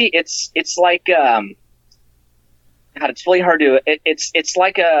autopsy. It's like God, it's really hard to. It's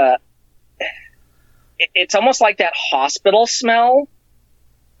like it's almost like that hospital smell.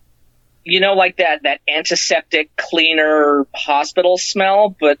 You know, like that antiseptic cleaner hospital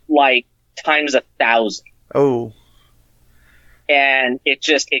smell, but like times 1,000. Oh. And it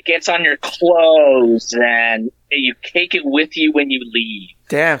gets on your clothes, and you take it with you when you leave.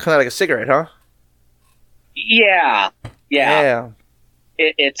 Damn, kind of like a cigarette, huh? Yeah. Damn.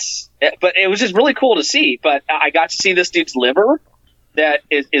 But it was just really cool to see. But I got to see this dude's liver. That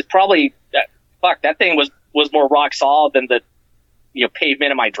is probably fuck. That thing was more rock solid than the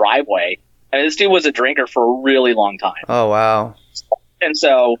pavement in my driveway. And this dude was a drinker for a really long time. Oh wow. And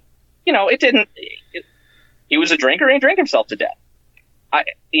so, it didn't. He was a drinker and he drank himself to death. I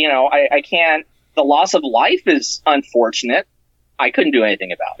can't. The loss of life is unfortunate. I couldn't do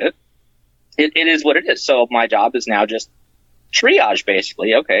anything about it. It is what it is. So my job is now just triage,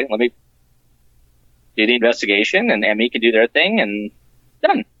 basically. Okay, let me do the investigation, and ME can do their thing, and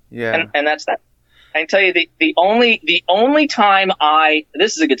done. Yeah. And that's that. I can tell you the only time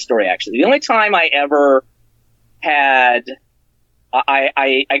this is a good story actually. The only time I ever had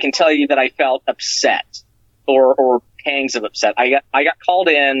I can tell you that I felt upset or pangs of upset. I got called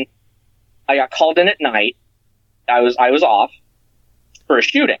in. I got called in at night. I was off for a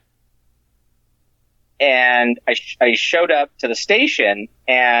shooting. And I showed up to the station,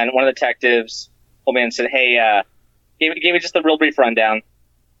 and one of the detectives pulled me in and said, "Hey, gave me just a real brief rundown."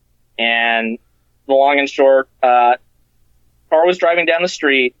 And the long and short, car was driving down the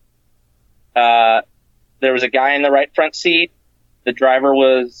street. There was a guy in the right front seat. The driver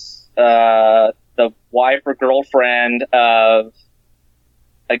was the wife or girlfriend of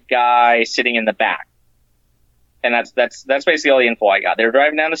a guy sitting in the back. And that's basically all the info I got. They were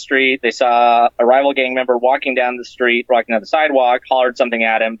driving down the street. They saw a rival gang member walking down the sidewalk, hollered something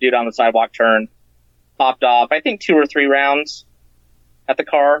at him. Dude on the sidewalk turned, popped off, I think 2 or 3 rounds at the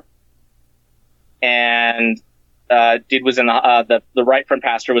car. And dude was in the right front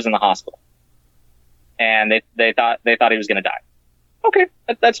passenger was in the hospital. And they thought he was going to die. Okay,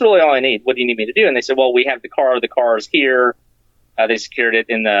 that's really all I need. What do you need me to do? And they said, well, we have the car. The car is here. They secured it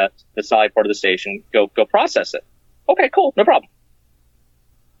in the side part of the station. Go process it. Okay, cool. No problem.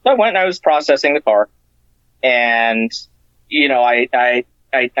 So I went and I was processing the car, and, I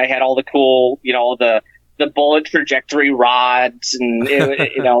had all the cool, the bullet trajectory rods, and,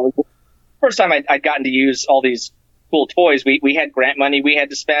 first time I'd gotten to use all these cool toys. We had grant money we had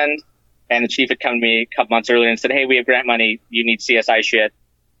to spend, and the chief had come to me a couple months earlier and said, "Hey, we have grant money. You need CSI shit.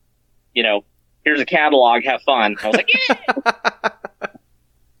 Here's a catalog. Have fun." I was like, "Yeah."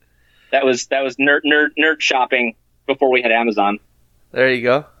 That was nerd shopping before we had Amazon. There you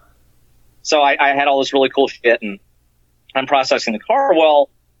go. So I had all this really cool shit, and I'm processing the car. Well,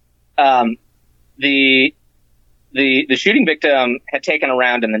 the shooting victim had taken a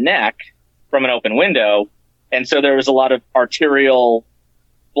round in the neck from an open window, and so there was a lot of arterial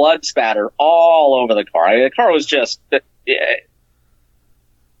blood spatter all over the car. The car was just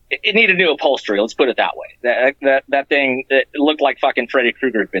it needed new upholstery. Let's put it that way. That thing, it looked like fucking Freddy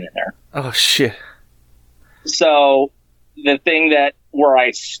Krueger had been in there. Oh shit. So the thing where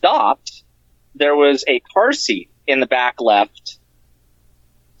I stopped, there was a car seat in the back left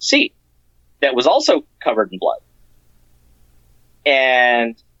seat that was also covered in blood.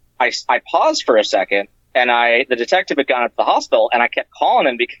 And I paused for a second, and the detective had gone up to the hospital, and I kept calling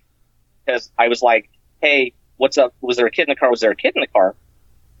him because I was like, "Hey, what's up? Was there a kid in the car? Was there a kid in the car?"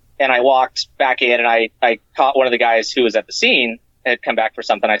 And I walked back in, and I caught one of the guys who was at the scene and had come back for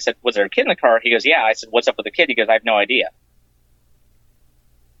something. I said, "Was there a kid in the car?" He goes, "Yeah." I said, "What's up with the kid?" He goes, "I have no idea."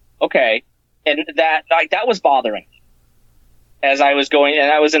 Okay. And that was bothering me as I was going, and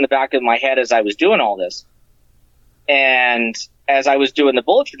that was in the back of my head as I was doing all this. And as I was doing the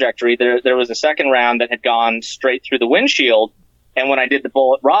bullet trajectory, there was a second round that had gone straight through the windshield. And when I did the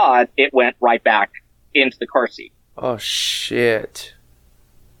bullet rod, it went right back into the car seat. Oh shit.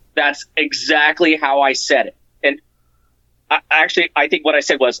 That's exactly how I said it. And I think what I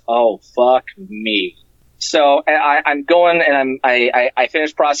said was, "Oh, fuck me." So I'm going, and I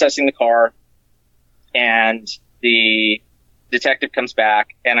finished processing the car, and the detective comes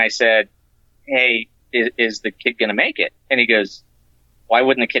back, and I said, "Hey, is the kid going to make it?" And he goes, "Why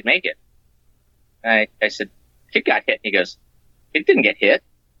wouldn't the kid make it?" And I said, "Kid got hit." And he goes, "Kid didn't get hit.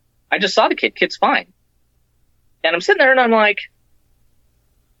 I just saw the kid. Kid's fine." And I'm sitting there, and I'm like,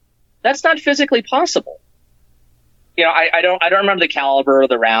 that's not physically possible. I don't remember the caliber of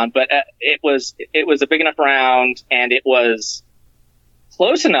the round, but it was a big enough round, and it was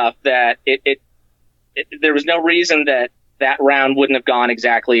close enough that there was no reason that round wouldn't have gone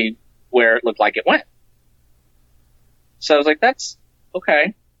exactly where it looked like it went. So I was like, that's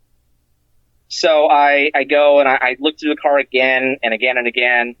okay. So I go and I look through the car again and again and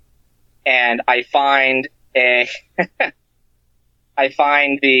again, and I find I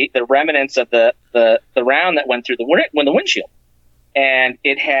find the remnants of the round that went through the windshield, and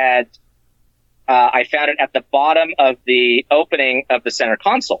it had I found it at the bottom of the opening of the center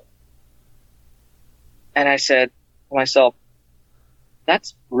console, and I said to myself,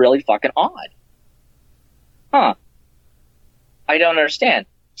 "That's really fucking odd, huh? I don't understand."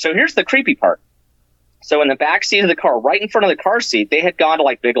 So here's the creepy part. So in the back seat of the car, right in front of the car seat, they had gone to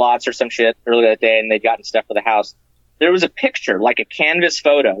like Big Lots or some shit earlier that day, and they'd gotten stuff for the house. There was a picture, like a canvas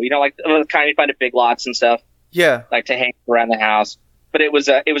photo, like the kind you find at Big Lots and stuff. Yeah. Like to hang around the house. But it was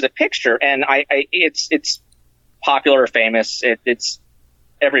a picture, and it's popular or famous. It's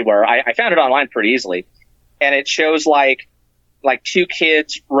everywhere. I found it online pretty easily, and it shows like two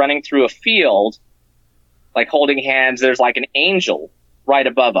kids running through a field, like holding hands. There's like an angel right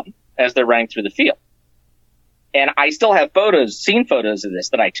above them as they're running through the field. And I still have seen photos of this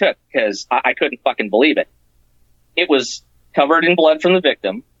that I took because I couldn't fucking believe it. It was covered in blood from the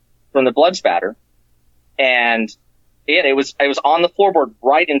victim, from the blood spatter. And it was on the floorboard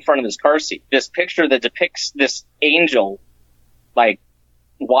right in front of his car seat. This picture that depicts this angel, like,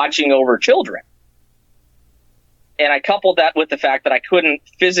 watching over children. And I coupled that with the fact that I couldn't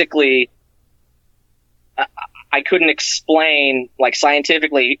explain, like,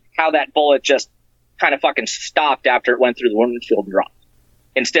 scientifically how that bullet just kind of fucking stopped after it went through the windshield drop,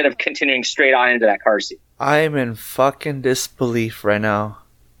 instead of continuing straight on into that car seat. I am in fucking disbelief right now.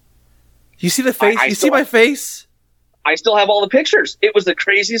 You see the face? You see my face? I still have all the pictures. It was the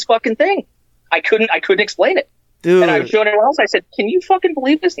craziest fucking thing. I couldn't explain it. Dude. And I was showing everyone else. I said, "Can you fucking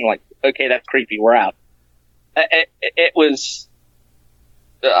believe this?" And like, okay, that's creepy. We're out. It was.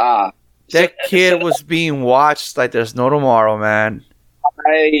 That kid was being watched like there's no tomorrow, man.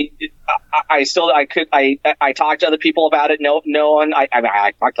 I talked to other people about it. No one. I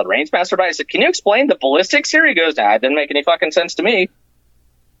talked to the Rangemaster about it. I said, "Can you explain the ballistics here?" He goes, "Nah, it didn't make any fucking sense to me."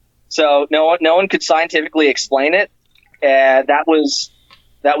 So no one could scientifically explain it. That was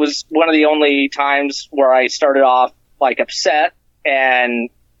one of the only times where I started off like upset and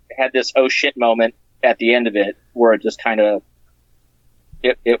had this oh shit moment at the end of it, where it just kind of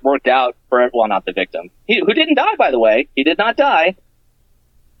it worked out for, well, not the victim, who didn't die, by the way. He did not die.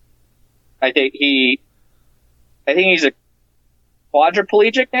 I think he's a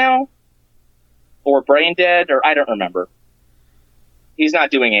quadriplegic now, or brain dead, or I don't remember. He's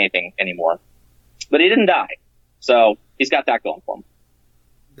not doing anything anymore, but he didn't die, so he's got that going for him.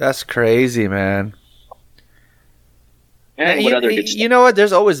 That's crazy, man. And what other good stuff? You know what?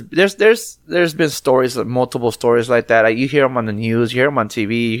 There's always there's been stories, multiple stories like that. You hear them on the news, you hear them on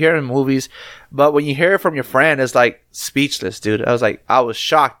TV, you hear them in movies, but when you hear it from your friend, it's like speechless, dude. I was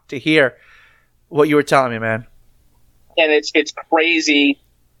shocked to hear what you were telling me, man. And it's crazy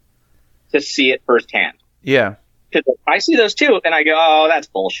to see it firsthand. Yeah. Because I see those too, and I go, "Oh, that's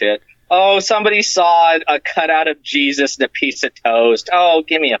bullshit. Oh, somebody saw a cutout of Jesus and a piece of toast. Oh,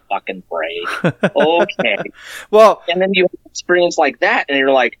 give me a fucking break." Okay. Well, and then you have an experience like that, and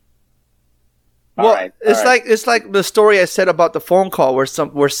you're like, well, right, it's like the story I said about the phone call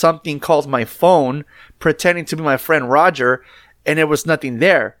where something calls my phone pretending to be my friend Roger, and there was nothing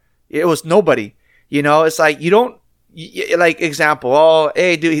there. It was nobody. You know, it's like you don't. Like, example, oh,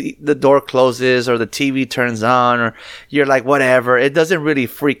 hey, dude, the door closes or the TV turns on, or you're like, whatever. It doesn't really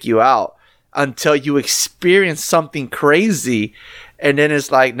freak you out until you experience something crazy. And then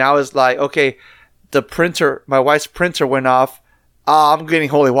it's like, okay, the printer, my wife's printer went off. I'm getting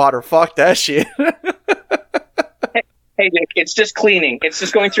holy water. Fuck that shit. Hey, Dick, it's just cleaning. It's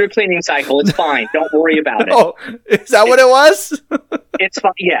just going through a cleaning cycle. It's fine. Don't worry about it. Oh, is that what it was? It's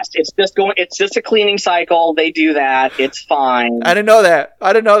fine. Yes, it's just a cleaning cycle. They do that. It's fine. I didn't know that.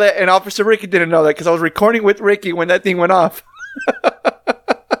 And Officer Ricky didn't know that because I was recording with Ricky when that thing went off.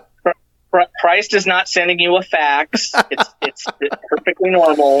 Christ is not sending you a fax. It's perfectly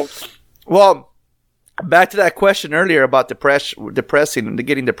normal. Well, back to that question earlier about depressing and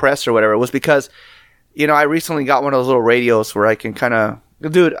getting depressed or whatever. It was because, you know, I recently got one of those little radios where I can kind of,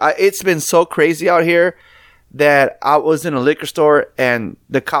 dude, it's been so crazy out here that I was in a liquor store and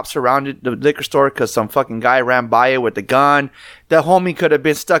the cops surrounded the liquor store because some fucking guy ran by it with a gun. That homie could have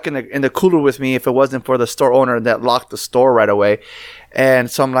been stuck in the cooler with me if it wasn't for the store owner that locked the store right away.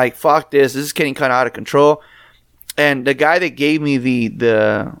 And so I'm like, fuck this. This is getting kind of out of control. And the guy that gave me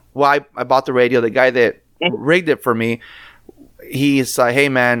I bought the radio, the guy that rigged it for me, he's like, hey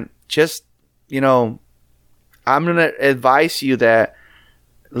man, just, you know, I'm going to advise you that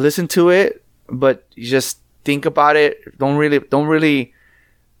listen to it, but you just think about it. Don't really,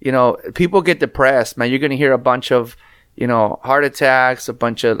 you know, people get depressed, man. You're going to hear a bunch of, you know, heart attacks, a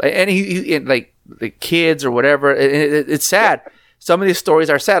bunch of, and like the kids or whatever. It's sad. Some of these stories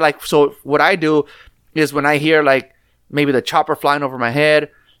are sad. Like, so what I do is when I hear like maybe the chopper flying over my head,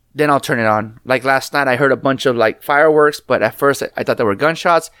 then I'll turn it on. Like last night, I heard a bunch of like fireworks, but at first I thought they were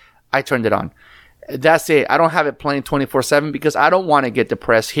gunshots. I turned it on. That's it. I don't have it playing 24/7 because I don't want to get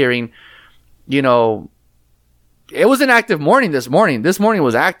depressed hearing, you know, it was an active morning this morning. This morning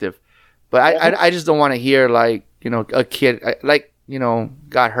was active, but I just don't want to hear like, you know, a kid like, you know,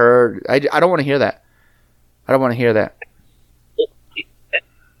 got hurt. I don't want to hear that. I don't want to hear that.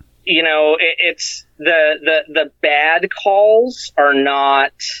 You know, it's the bad calls are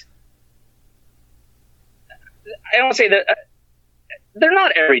not. I don't say that they're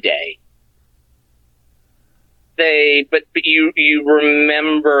not every day. But you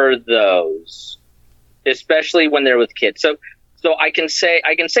remember those, especially when they're with kids. So I can say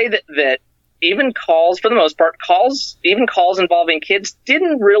that even calls, for the most part, even calls involving kids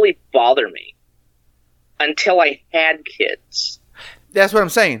didn't really bother me until I had kids. That's what I'm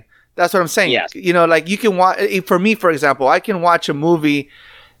saying. Yes. You know, like you can watch, for me, for example, I can watch a movie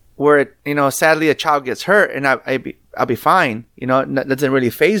where, you know, sadly a child gets hurt and I'll be fine. You know, that doesn't really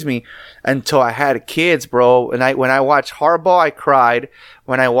faze me until I had kids, bro. And when I watched Hardball, I cried.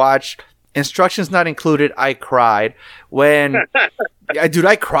 When I watched Instructions Not Included, I cried. When,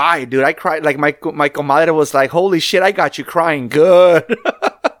 I cried. Like my comadre was like, holy shit, I got you crying good.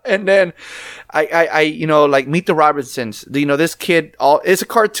 And then I you know, like Meet the Robinsons, you know, this kid, it's a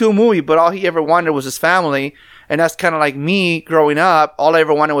cartoon movie, but all he ever wanted was his family. And that's kind of like me growing up. All I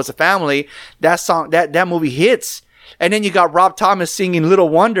ever wanted was a family. That song, that movie hits. And then you got Rob Thomas singing Little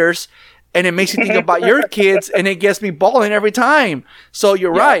Wonders, and it makes you think about your kids, and it gets me bawling every time. So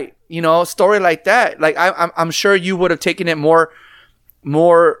you're right. You know, story like that. Like I'm sure you would have taken it more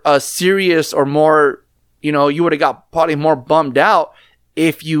serious, or more, you know, you would have got probably more bummed out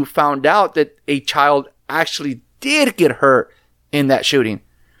if you found out that a child actually did get hurt in that shooting.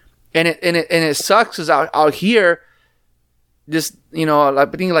 And it sucks because out here, this, you know, I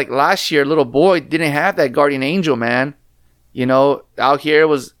think like last year, little boy didn't have that guardian angel, man. You know, out here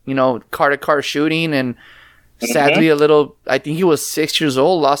was, you know, car-to-car shooting, and sadly I think he was 6 years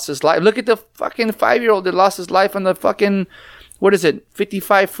old, lost his life. Look at the fucking 5-year-old that lost his life on the fucking, what is it,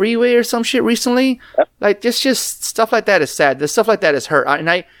 55 freeway or some shit recently. Yep. Like, just stuff like that is sad. The stuff like that is hurt. And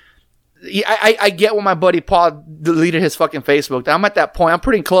I get when my buddy Paul deleted his fucking Facebook. I'm at that point. I'm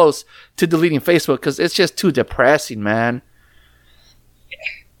pretty close to deleting Facebook because it's just too depressing, man.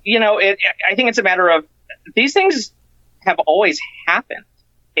 You know, I think it's a matter of, these things have always happened.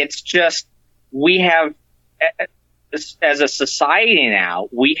 It's just, we have, as a society now,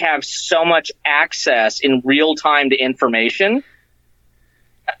 we have so much access in real time to information.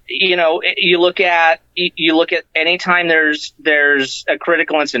 You know, you look at anytime there's a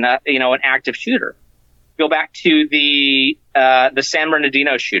critical incident, you know, an active shooter. Go back to the San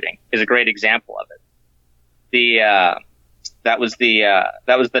Bernardino shooting is a great example of it. That was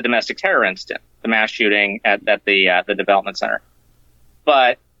the domestic terror incident, the mass shooting at the development center.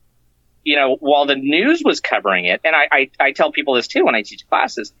 But, you know, while the news was covering it, and I tell people this too when I teach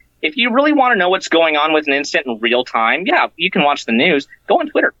classes, if you really want to know what's going on with an incident in real time, yeah, you can watch the news. Go on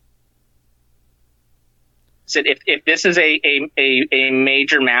Twitter. So if this is a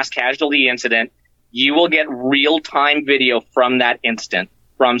major mass casualty incident, you will get real time video from that instant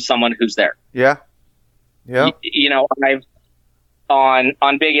from someone who's there. Yeah. Yeah. You know, I've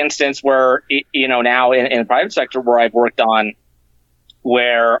on big incidents where, you know, now in the private sector where I've worked on,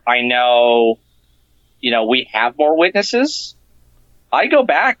 where I know, you know, we have more witnesses. I go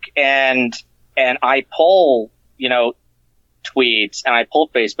back and I pull, you know, tweets, and I pull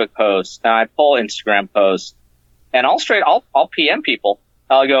Facebook posts, and I pull Instagram posts, and I'll PM people.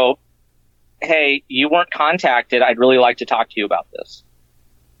 I'll go, hey, you weren't contacted. I'd really like to talk to you about this.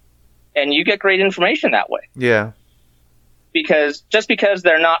 And you get great information that way. Yeah. Because just because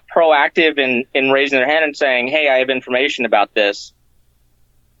they're not proactive in raising their hand and saying, hey, I have information about this,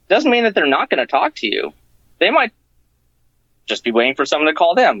 doesn't mean that they're not going to talk to you. They might just be waiting for someone to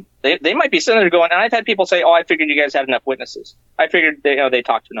call them. They might be sitting there going, and I've had people say, oh, I figured you guys had enough witnesses. I figured they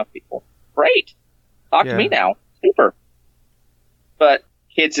talked to enough people. Great. Talk to me now. Super. But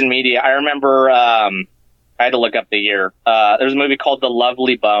kids in media, I remember, I had to look up the year. There's a movie called The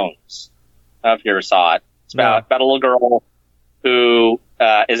Lovely Bones. I don't know if you ever saw it. It's about a little girl who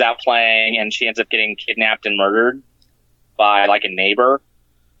is out playing, and she ends up getting kidnapped and murdered by like a neighbor.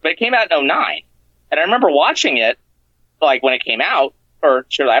 But it came out in 2009. And I remember watching it, like when it came out, or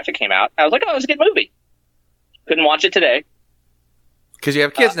shortly after it came out. I was like, oh, it was a good movie. Couldn't watch it today. Because you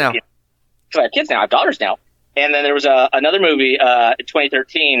have kids now. Because I have kids now. I have daughters now. And then there was another movie in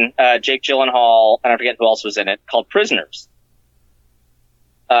 2013, Jake Gyllenhaal, and I forget who else was in it, called Prisoners.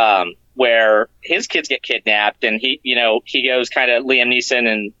 Where his kids get kidnapped, and he goes kind of Liam Neeson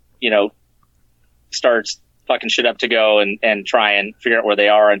and, starts fucking shit up to go and try and figure out where they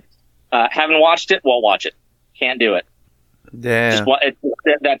are. And haven't watched it, won't watch it. Can't do it. Damn.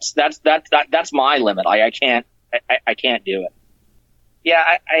 That's my limit. I can't do it.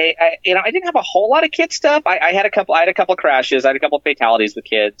 Yeah, I didn't have a whole lot of kid stuff. I had a couple crashes. I had a couple fatalities with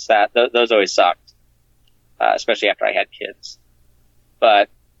kids. Those always sucked, especially after I had kids. But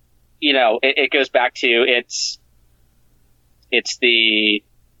it goes back to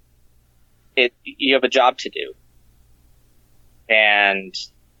you have a job to do, and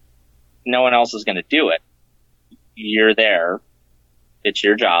no one else is going to do it. You're there. It's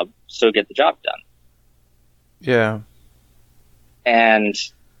your job, so get the job done. Yeah. And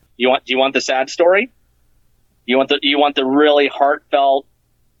do you want the sad story? You want the really heartfelt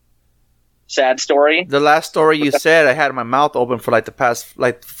sad story? The last story you said, I had my mouth open for the past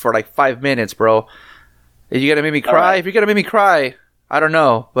 5 minutes, bro. Are you gonna make me cry? Right. If you're gonna make me cry, I don't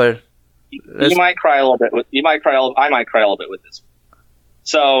know, but you might cry a little bit. I might cry a little bit with this.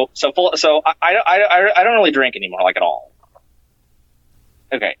 So I don't really drink anymore, like at all.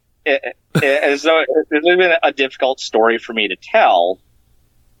 Okay. It's been a difficult story for me to tell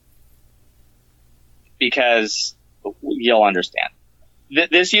because you'll understand.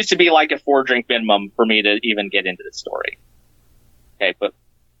 This used to be like a 4-drink minimum for me to even get into the story. Okay, but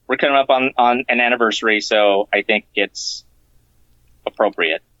we're coming up on an anniversary, so I think it's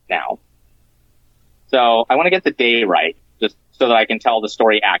appropriate now. So I want to get the day right, just so that I can tell the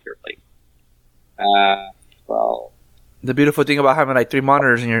story accurately. Well, the beautiful thing about having 3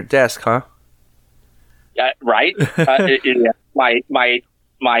 monitors in your desk, huh? Yeah, right. My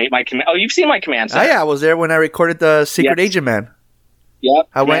command. Oh, you've seen my command center. Yeah, I was there when I recorded the Secret Agent Man. Yep.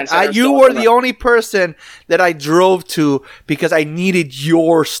 You were the only person that I drove to because I needed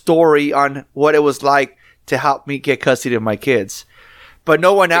your story on what it was like to help me get custody of my kids. But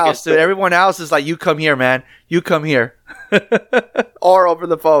no one else. Dude, everyone else is like, you come here, man. You come here. Or over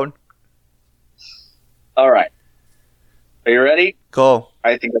the phone. All right. Are you ready? Go.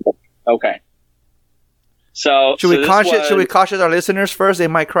 I think. Okay. So should we caution our listeners first? They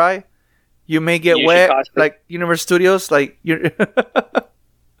might cry. You may get wet, like Universal Studios, like you're.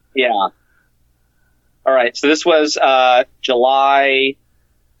 Yeah. All right. So this was July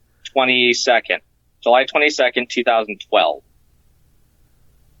 22nd, 2012.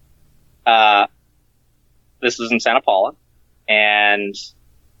 This was in Santa Paula, and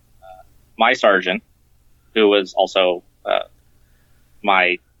my sergeant, who was also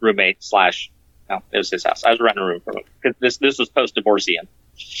my roommate / no, it was his house. I was renting a room from him because this was post-divorcean.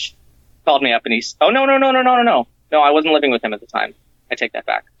 Called me up and no, I wasn't living with him at the time. I take that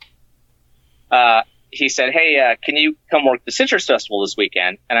back. He said, "Hey, can you come work the Citrus Festival this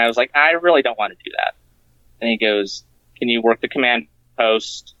weekend?" And I was like, "I really don't want to do that." And he goes, "Can you work the command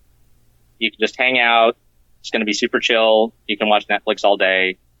post? You can just hang out. It's going to be super chill. You can watch Netflix all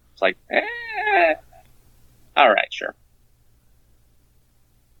day." It's like, all right, sure.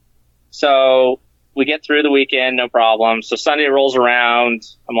 So we get through the weekend, no problem. So Sunday rolls around.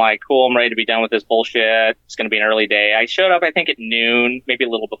 I'm like, cool, I'm ready to be done with this bullshit. It's going to be an early day. I showed up, I think, at noon, maybe a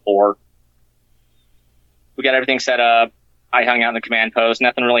little before. We got everything set up. I hung out in the command post.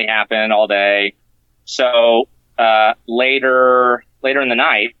 Nothing really happened all day. So later in the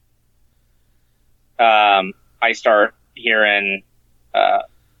night, I start hearing Code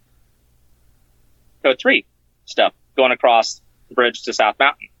 3 stuff going across the bridge to South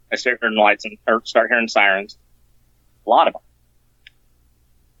Mountain. I start hearing lights or start hearing sirens. A lot of them.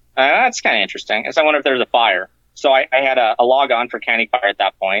 That's kind of interesting. So I wonder if there's a fire. So I had a log on for County Fire at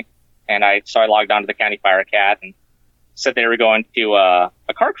that point, and I logged on to the County Fire Cat and said they were going to a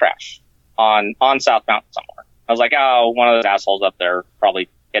car crash on South Mountain somewhere. I was like, oh, one of those assholes up there probably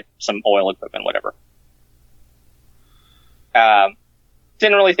hit some oil equipment, whatever.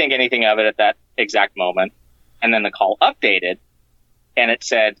 Didn't really think anything of it at that exact moment. And then the call updated, and it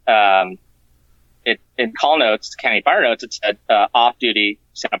said, in call notes, County Fire notes, it said, off-duty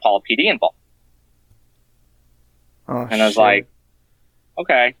Santa Paula PD involved. Oh, and I was like,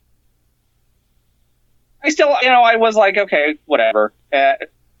 okay. I was like, okay, whatever. I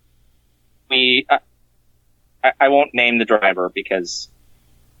won't name the driver because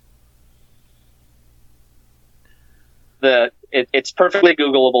it's perfectly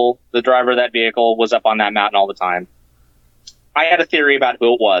Googleable. The driver of that vehicle was up on that mountain all the time. I had a theory about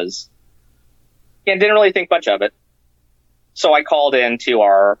who it was. and didn't really think much of it. So I called into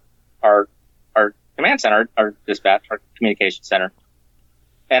our command center, our dispatch, our communication center.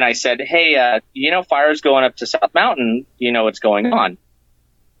 And I said, hey, fire's going up to South Mountain. You know what's going on?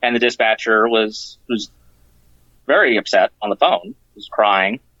 And the dispatcher was very upset on the phone, was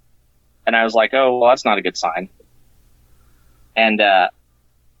crying. And I was like, oh, well, that's not a good sign. And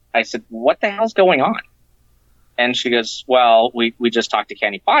I said, what the hell's going on? And she goes, well, we just talked to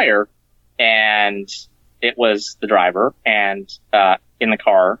County Fire, and it was the driver, and in the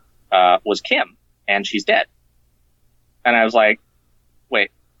car was Kim, and she's dead. And I was like,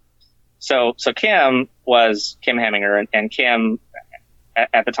 wait. So Kim was Kim Heminger, and Kim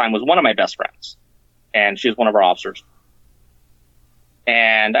at the time was one of my best friends, and she was one of our officers.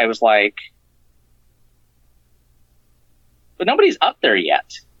 And I was like, but nobody's up there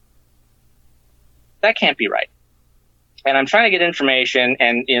yet. That can't be right. And I'm trying to get information,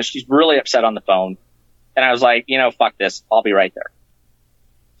 and she's really upset on the phone. And I was like, fuck this. I'll be right there.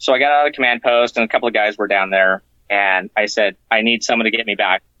 So I got out of the command post, and a couple of guys were down there, and I said, I need someone to get me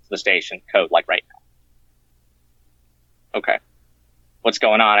back to the station code, like right now. Okay. What's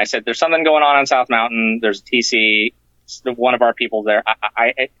going on? I said, there's something going on South Mountain. There's a TC. It's one of our people there.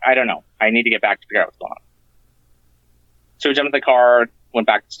 I don't know. I need to get back to figure out what's going on. So we jumped in the car, went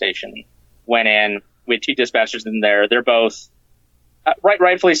back to the station, went in. We had two dispatchers in there. They're both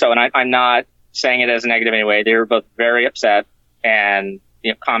rightfully so, and I'm not saying it as a negative anyway. They were both very upset and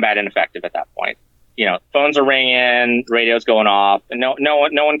combat ineffective at that point. Phones are ringing, radio's going off, and no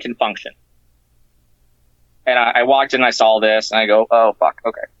one can function. And I walked in, I saw this, and I go, oh fuck,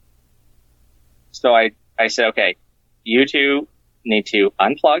 okay. So I said, okay, you two need to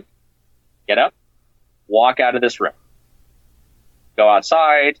unplug, get up, walk out of this room, go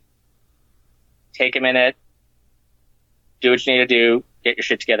outside. Take a minute, do what you need to do, get your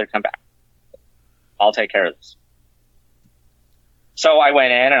shit together, come back. I'll take care of this. So I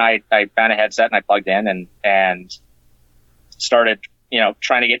went in and I found a headset and I plugged in and started,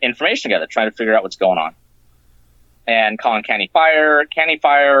 trying to get information together, trying to figure out what's going on. And calling County Fire. County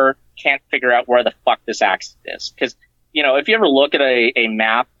Fire can't figure out where the fuck this accident is. Because, if you ever look at a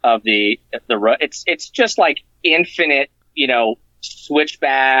map of the road, it's just like infinite,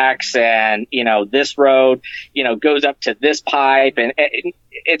 switchbacks, and this road goes up to this pipe, and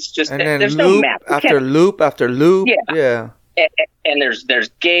it's just, and there's no map after loop after loop. Yeah. And there's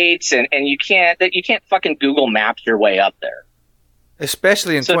gates, and you can't fucking Google Maps your way up there,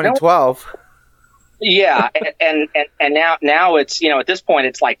 especially in 2012. Yeah. and now it's at this point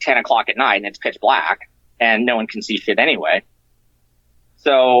it's like 10 o'clock at night and it's pitch black and no one can see shit anyway.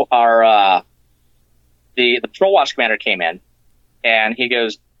 So our the patrol watch commander came in. And he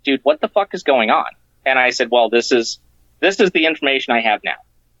goes, dude, what the fuck is going on? And I said, well, this is the information I have now.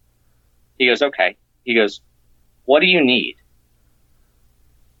 He goes, okay. He goes, what do you need?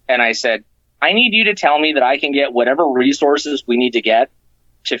 And I said, I need you to tell me that I can get whatever resources we need to get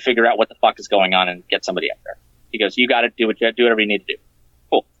to figure out what the fuck is going on and get somebody up there. He goes, you got to do whatever you need to do.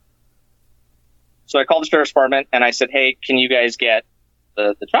 Cool. So I called the sheriff's department and I said, hey, can you guys get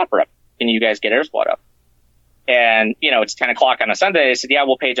the chopper up? Can you guys get air squad up? And, it's 10 o'clock on a Sunday. I said, yeah,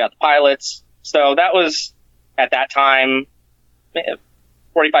 we'll page out the pilots. So that was, at that time,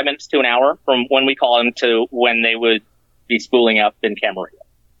 45 minutes to an hour from when we call them to when they would be spooling up in Camarillo.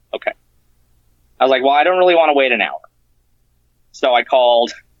 Okay. I was like, well, I don't really want to wait an hour. So I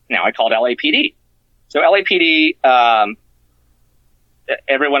called LAPD. So LAPD,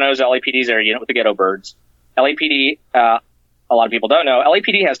 everyone knows LAPD's their unit with the ghetto birds. LAPD, a lot of people don't know,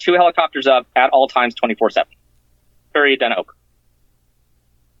 LAPD has 2 helicopters up at all times 24/7. Period, done, over.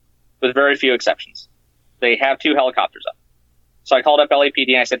 With very few exceptions. They have 2 helicopters up. So I called up LAPD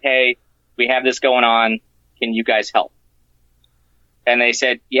and I said, hey, we have this going on. Can you guys help? And they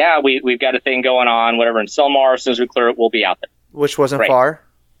said, yeah, we've got a thing going on, whatever, in Sylmar. As soon as we clear it, we'll be out there. Which wasn't far?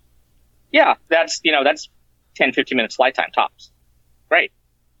 Yeah, that's 10, 15 minutes flight time tops. Great.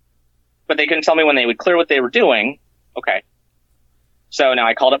 But they couldn't tell me when they would clear what they were doing. Okay. So now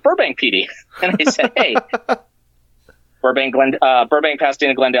I called up Burbank PD and I said, hey, Burbank,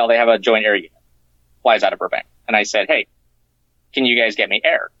 Pasadena, Glendale, they have a joint air unit. Flies out of Burbank. And I said, hey, can you guys get me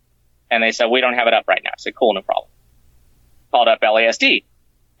air? And they said, we don't have it up right now. I said, cool, no problem. Called up LASD.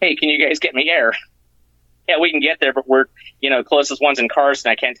 Hey, can you guys get me air? Yeah, we can get there, but we're, closest one's in Carson.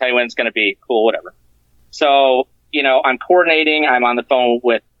 I can't tell you when it's going to be. Cool, whatever. So, I'm coordinating. I'm on the phone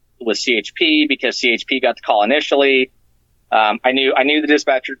with CHP because CHP got the call initially. I knew the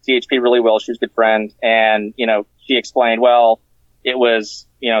dispatcher at CHP really well. She was a good friend. And, she explained, well, it was,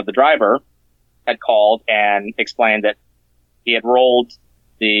 the driver had called and explained that he had rolled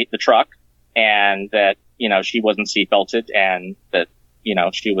the truck and that, she wasn't seatbelted and that,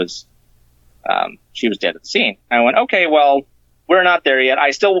 she was dead at the scene. I went, okay, well, we're not there yet.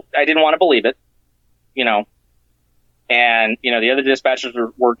 I didn't want to believe it, and, the other dispatchers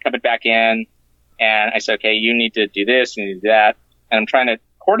were coming back in, and I said, okay, you need to do this, you need to do that. And I'm trying to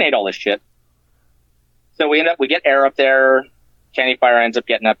coordinate all this shit. So we get air up there. County Fire ends up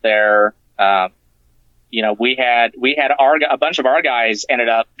getting up there. We had a bunch of our guys ended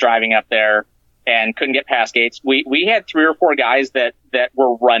up driving up there and couldn't get past gates. We had 3 or 4 guys that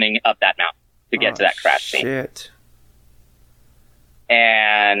were running up that mountain to get to that crash scene. Shit.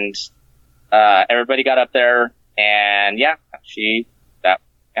 And everybody got up there, and she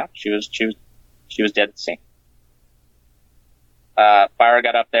was dead at the scene. Fire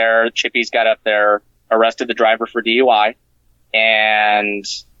got up there, Chippies got up there, arrested the driver for DUI, and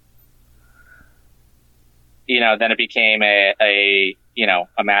then it became a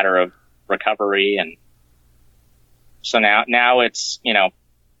matter of recovery, and so now it's 3-4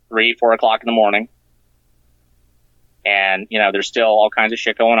 o'clock in the morning, and there's still all kinds of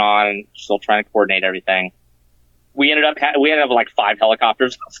shit going on, and still trying to coordinate everything. We ended up like 5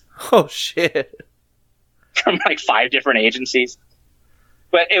 helicopters. Oh shit! From like 5 different agencies,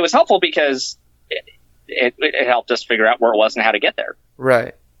 but it was helpful because it helped us figure out where it was and how to get there.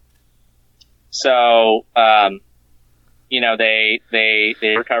 Right. So, they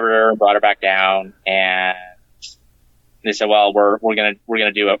recovered her and brought her back down, and they said, well, we're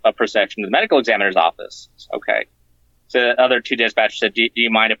gonna do a procession to the medical examiner's office. Okay. So the other 2 dispatchers said, do you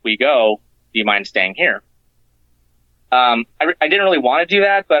mind if we go? Do you mind staying here? I didn't really want to do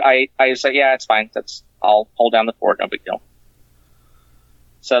that, but I said, yeah, it's fine. I'll hold down the fort. No big deal.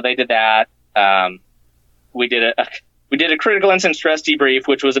 So they did that. We did a critical incident stress debrief,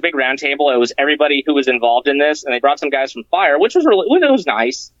 which was a big round table. It was everybody who was involved in this, and they brought some guys from fire, which was it was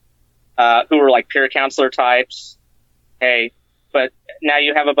nice, who were like peer counselor types. Hey, but now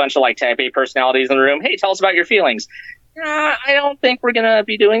you have a bunch of like type A personalities in the room. Hey, tell us about your feelings. I don't think we're going to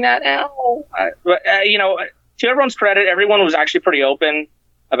be doing that now. To everyone's credit, everyone was actually pretty open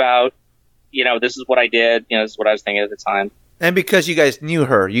about, this is what I did. This is what I was thinking at the time. And because you guys knew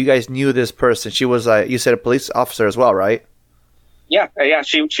her, you guys knew this person. She was, you said, a police officer as well, right? Yeah.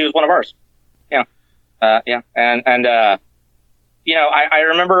 She was one of ours. Yeah. And I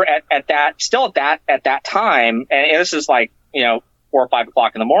remember at that time, and this is like, 4 or 5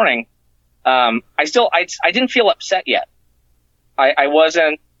 o'clock in the morning. I didn't feel upset yet. I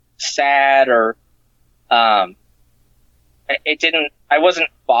wasn't sad or, I wasn't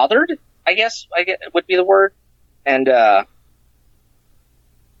bothered, I guess would be the word. And,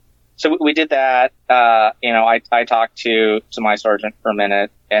 so we did that. I talked to my sergeant for a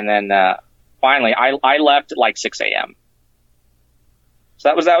minute, and then, finally I left at like 6 a.m. So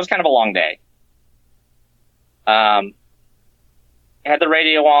that was kind of a long day. I had the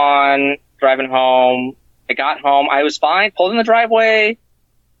radio on, driving home. I got home. I was fine. Pulled in the driveway,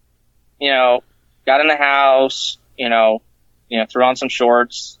 got in the house, threw on some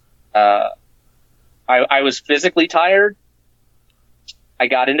shorts. I was physically tired. I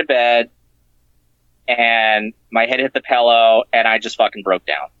got into bed and my head hit the pillow and I just fucking broke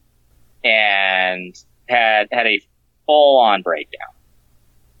down and had a full on breakdown.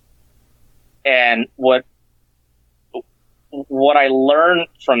 And what I learned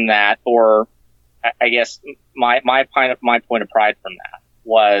from that, or I guess my point of pride from that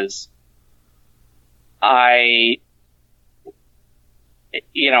was I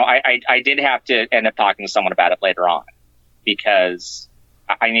did have to end up talking to someone about it later on because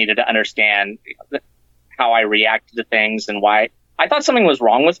I needed to understand how I reacted to things and why I thought something was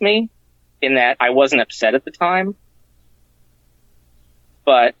wrong with me in that I wasn't upset at the time,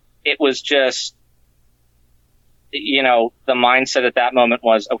 but it was just, the mindset at that moment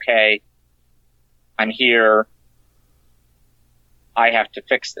was, okay, I'm here. I have to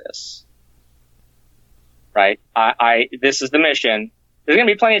fix this. Right? This is the mission. There's going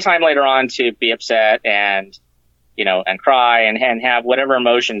to be plenty of time later on to be upset and, and cry and have whatever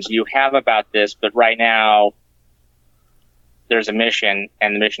emotions you have about this. But right now there's a mission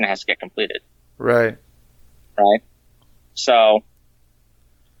and the mission has to get completed. Right. Right. So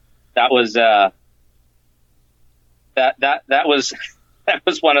that was, that was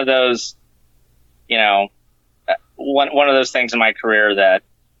one of those, one of those things in my career that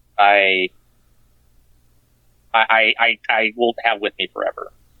I will have with me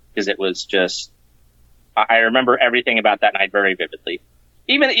forever because it was just, I remember everything about that night very vividly.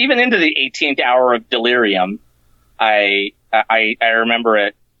 Even into the 18th hour of delirium, I remember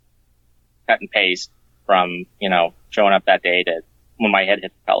it cut and paste from, showing up that day to when my head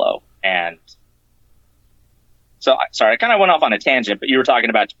hit the pillow. And so, sorry, I kind of went off on a tangent, but you were talking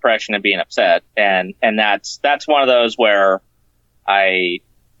about depression and being upset, and that's one of those where it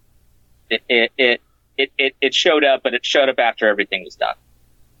showed up, but it showed up after everything was done.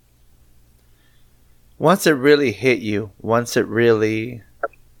 Once it really hit you, like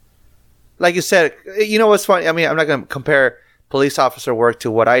you said, you know what's funny? I mean, I'm not going to compare police officer work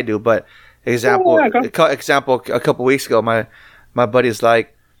to what I do, but example, a couple weeks ago, my buddy's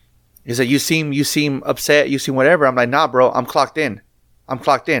like, he said, you seem upset, you seem whatever. I'm like, nah, bro, I'm clocked in.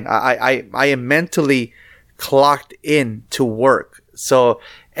 I am mentally clocked in to work. So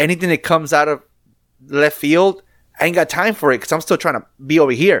anything that comes out of left field, I ain't got time for it because I'm still trying to be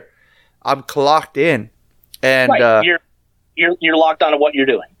over here. I'm clocked in, and right. You're locked onto what you're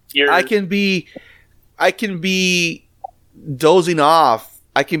doing. I can be dozing off.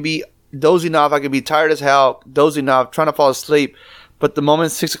 I can be tired as hell, dozing off, trying to fall asleep. But the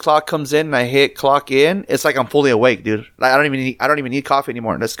moment 6 o'clock comes in and I hit clock in, it's like I'm fully awake, dude. Like I don't even need coffee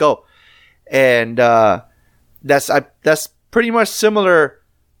anymore. Let's go. And that's pretty much similar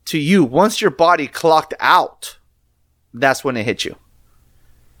to you. Once your body clocked out, that's when it hits you.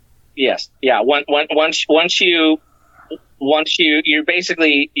 Yes. Yeah. Once you're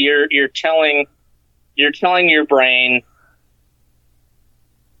basically you're telling your brain,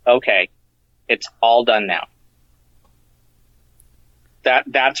 okay, it's all done now.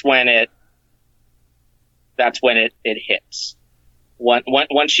 That's when it hits.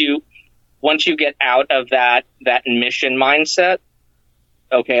 Once you get out of that mission mindset,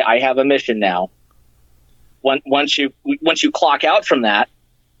 okay, I have a mission now. Once you clock out from that,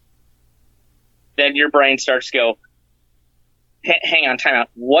 then your brain starts to go, hang on, time out.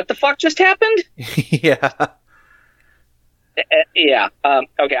 What the fuck just happened? Yeah. Yeah.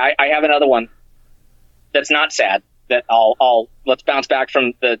 Okay. I have another one that's not sad. That let's bounce back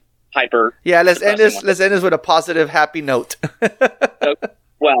from the hyper. Yeah. Let's end this with a positive, happy note.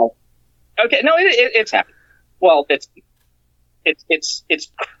 Well, okay. No, it's happy. Well,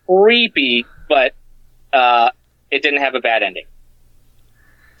 it's creepy, but it didn't have a bad ending.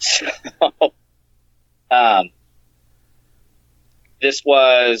 So, this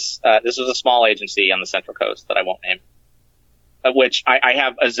was a small agency on the Central Coast that I won't name, which I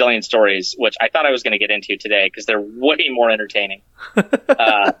have a zillion stories, which I thought I was going to get into today because they're way more entertaining.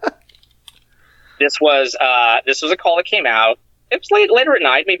 This was a call that came out. It was later at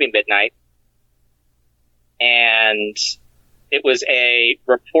night, maybe midnight, and it was a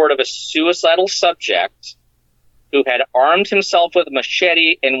report of a suicidal subject who had armed himself with a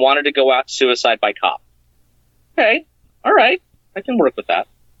machete and wanted to go out suicide by cop. Okay, all right, I can work with that.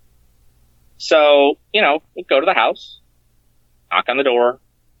 So, we go to the house. Knock on the door.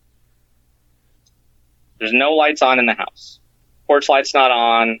 There's no lights on in the house. Porch light's not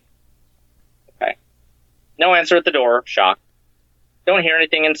on. Okay. No answer at the door. Shock. Don't hear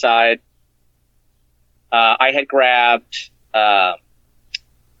anything inside. I had grabbed. No,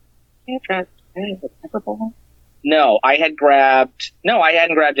 I hadn't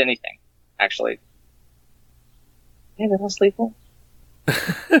grabbed anything. Actually. Hey, little sleeper.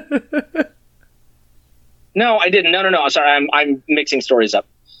 No, I didn't. No. Sorry, I'm mixing stories up.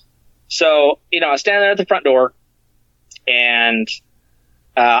 So, I was standing there at the front door, and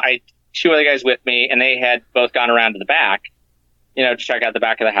I two other guys with me, and they had both gone around to the back, to check out the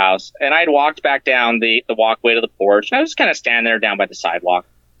back of the house. And I'd walked back down the walkway to the porch, and I was just kind of standing there down by the sidewalk,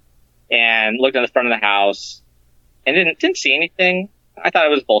 and looked at the front of the house, and didn't see anything. I thought it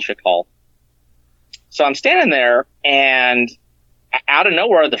was a bullshit call. So I'm standing there, and out of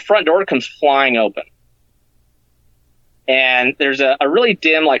nowhere, the front door comes flying open. And there's a really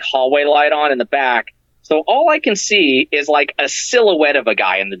dim hallway light on in the back. So all I can see is a silhouette of a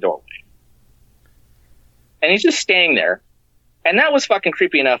guy in the doorway. And he's just staying there. And that was fucking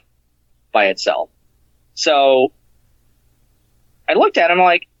creepy enough by itself. So I looked at him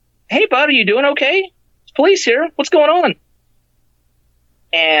like, hey, bud, are you doing okay? It's police here. What's going on?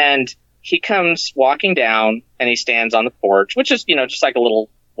 And he comes walking down and he stands on the porch, which is, just like a little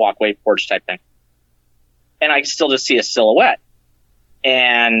walkway porch type thing. And I still just see a silhouette.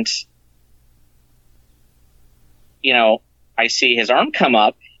 And, I see his arm come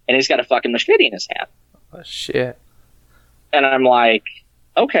up and he's got a fucking machete in his hand. Oh, shit. And I'm like,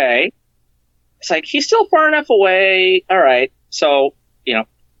 okay. It's like, he's still far enough away. All right. So,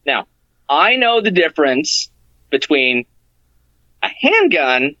 now I know the difference between a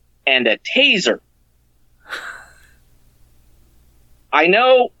handgun and a taser. I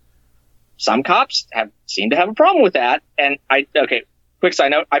know some cops seem to have a problem with that. And quick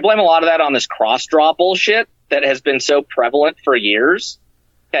side note, I blame a lot of that on this cross draw bullshit that has been so prevalent for years.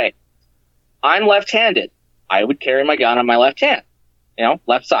 Okay. I'm left-handed. I would carry my gun on my left hand,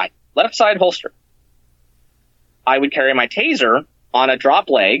 left side holster. I would carry my taser on a drop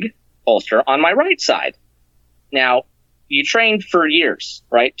leg holster on my right side. Now, you trained for years,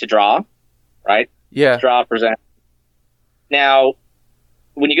 right, to draw, right? Yeah. Draw, present. Now,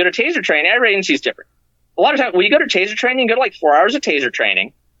 when you go to taser training, every agency is different. A lot of times, when you go to taser training, you go to like 4 hours of taser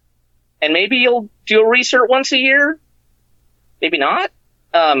training, and maybe you'll do a recert once a year, maybe not.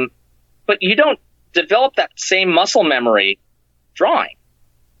 But you don't develop that same muscle memory drawing,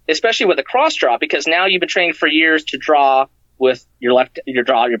 especially with a cross draw, because now you've been training for years to draw with your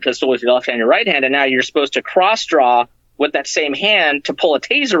pistol with your left hand, your right hand, and now you're supposed to cross draw with that same hand to pull a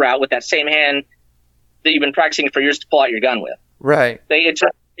taser out with that same hand that you've been practicing for years to pull out your gun with. Right.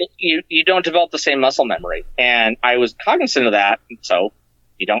 You don't develop the same muscle memory, and I was cognizant of that, so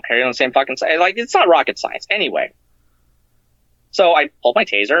you don't carry on the same fucking side. Like, it's not rocket science anyway. So I pulled my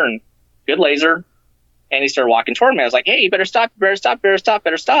taser and good laser, and he started walking toward me. I was like, hey, you better stop. Didn't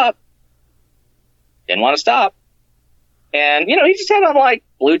want to stop. And, he just had on like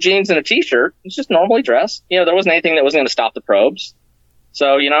blue jeans and a t-shirt. He's just normally dressed. There wasn't anything that wasn't going to stop the probes.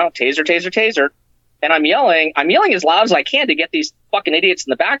 So, taser. And I'm yelling as loud as I can to get these fucking idiots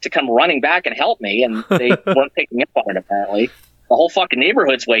in the back to come running back and help me. And they weren't picking up on it, apparently. The whole fucking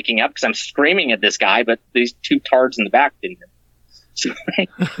neighborhood's waking up because I'm screaming at this guy, but these two tards in the back didn't hear me. So,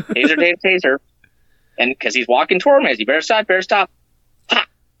 taser. And because he's walking toward me, you better stop. Ha!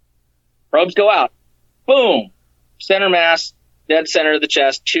 Probes go out. Boom. Center mass, dead center of the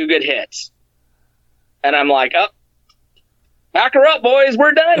chest, 2 good hits. And I'm like, back her up, boys.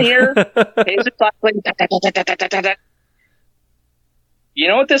 We're done here. Taser cycling. You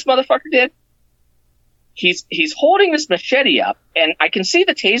know what this motherfucker did? He's holding this machete up, and I can see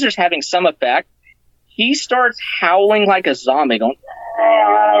the taser's having some effect. He starts howling like a zombie, going.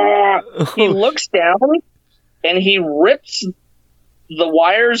 He looks down, and he rips the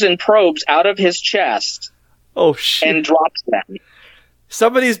wires and probes out of his chest. Oh, shit. And drops them.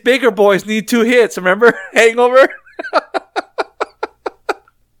 Some of these bigger boys need 2 hits, remember? Hangover?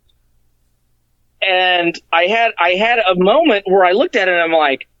 And I had a moment where I looked at it and I'm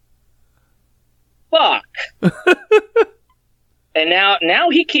like, fuck. And now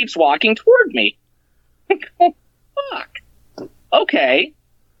he keeps walking toward me. I go, fuck. Okay.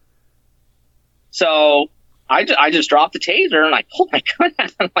 So I just dropped the taser and I pulled my gun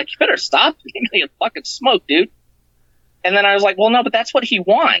out. I'm like, you better stop. You're going to fucking smoke, dude. And then I was like, well, no, but that's what he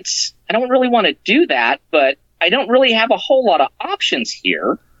wants. I don't really want to do that, but I don't really have a whole lot of options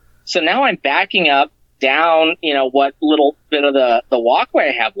here. So now I'm backing up down, what little bit of the walkway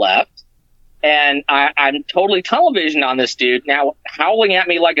I have left. And I'm totally tunnel visioned on this dude now, howling at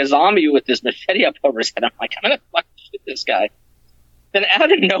me like a zombie with this machete up over his head. I'm like, I'm going to fucking shoot this guy. Then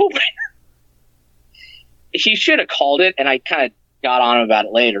out of nowhere, he should have called it, and I kind of got on him about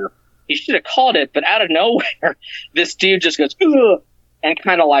it later. He should have called it, but out of nowhere, this dude just goes, ugh, and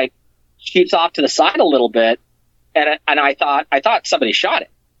kind of like shoots off to the side a little bit. And I thought somebody shot it.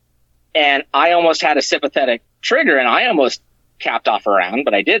 And I almost had a sympathetic trigger, and I almost capped off a round,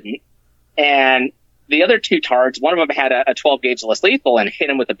 but I didn't. And the other 2 tards, one of them had a 12 gauge less lethal and hit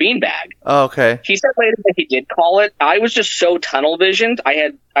him with a beanbag. Oh, okay. He said later that he did call it. I was just so tunnel visioned.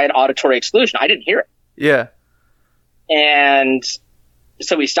 I had auditory exclusion. I didn't hear it. Yeah. And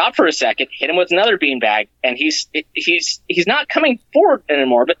so we stopped for a second, hit him with another beanbag, and he's not coming forward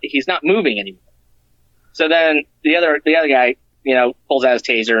anymore, but he's not moving anymore. So then the other guy, pulls out his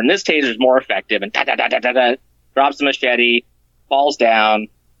taser, and this taser is more effective, and drops the machete, falls down.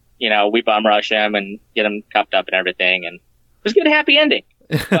 We bum rush him and get him cuffed up and everything, and it was a good happy ending.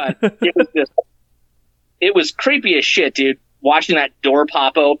 But it was creepy as shit, dude. Watching that door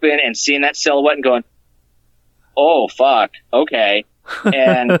pop open and seeing that silhouette and going, oh, fuck, okay.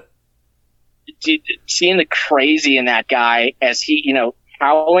 And seeing the crazy in that guy as he,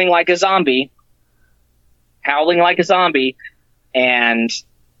 howling like a zombie, and,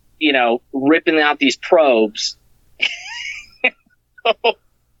 ripping out these probes. Oh,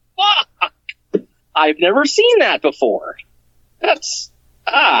 fuck. I've never seen that before. That's,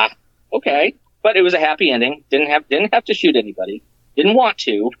 okay. But it was a happy ending. Didn't have to shoot anybody. Didn't want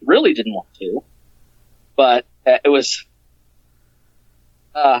to. Really didn't want to. But it was.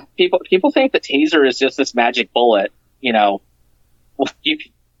 People think the taser is just this magic bullet. Well, you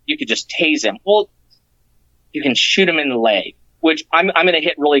could just tase him. Well, you can shoot him in the leg, which I'm going to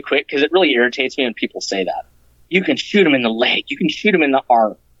hit really quick because it really irritates me when people say that. You can shoot him in the leg. You can shoot him in the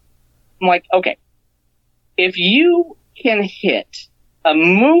arm. I'm like, okay, if you can hit a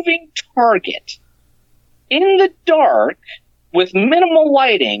moving target in the dark with minimal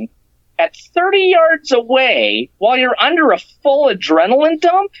lighting at 30 yards away while you're under a full adrenaline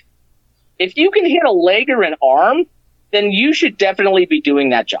dump, if you can hit a leg or an arm, then you should definitely be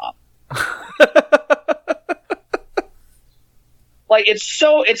doing that job. Like, it's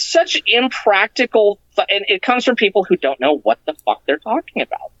such impractical, and it comes from people who don't know what the fuck they're talking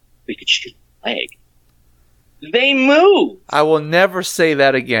about. We could shoot a leg. They move. I will never say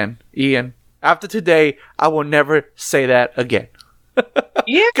that again, Ian. After today, I will never say that again.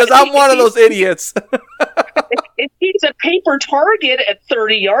 Yeah, because I'm one of those idiots. If he's a paper target at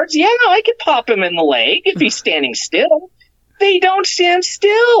 30 yards, yeah, I could pop him in the leg if he's standing still. They don't stand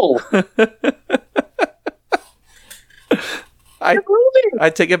still. I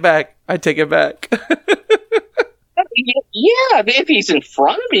take it back. Yeah, if he's in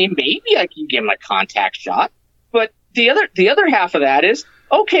front of me, maybe I can give him a contact shot. But the other half of that is,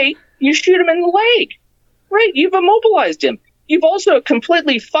 okay, you shoot him in the leg. Right, you've immobilized him. You've also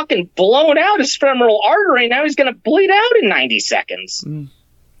completely fucking blown out his femoral artery. Now he's going to bleed out in 90 seconds.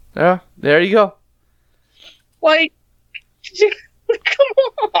 Yeah, there you go. Like,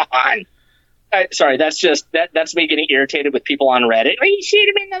 come on. Sorry, that's me getting irritated with people on Reddit. Oh, you shoot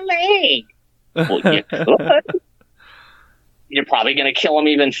him in the leg. Well, you could. You're probably going to kill him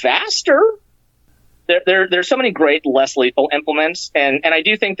even faster. There's so many great less lethal implements, and I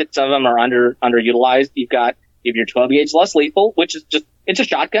do think that some of them are underutilized. You have your 12 gauge less lethal, which is it's a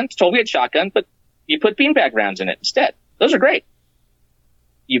shotgun, it's a 12 gauge shotgun, but you put beanbag rounds in it instead. Those are great.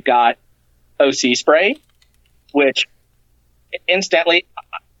 You've got OC spray, which instantly,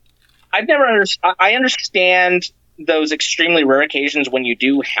 I understand those extremely rare occasions when you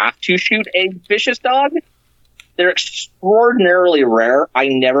do have to shoot a vicious dog. They're extraordinarily rare. I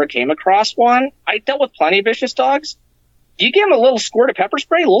never came across one. I dealt with plenty of vicious dogs. You give them a little squirt of pepper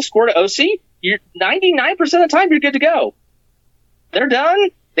spray, a little squirt of OC, you're 99% of the time you're good to go. They're done.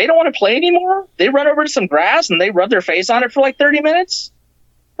 They don't want to play anymore. They run over to some grass and they rub their face on it for like 30 minutes.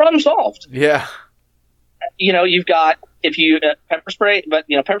 Problem solved. Yeah. You've got, if you pepper spray, but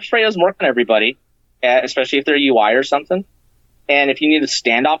pepper spray doesn't work on everybody, especially if they're UI or something. And if you need a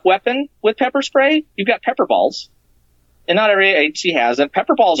standoff weapon with pepper spray, you've got pepper balls. And not every agency has them.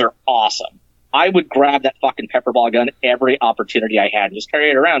 Pepper balls are awesome. I would grab that fucking pepper ball gun every opportunity I had and just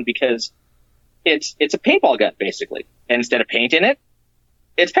carry it around because it's a paintball gun, basically. And instead of paint in it,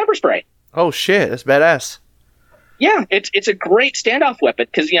 it's pepper spray. Oh, shit. That's badass. Yeah, it's a great standoff weapon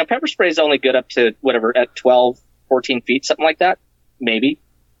because, pepper spray is only good up to whatever, at 12, 14 feet, something like that. Maybe.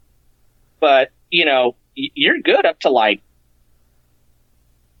 But, you're good up to like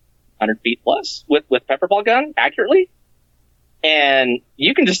 100 feet plus with pepper ball gun accurately. And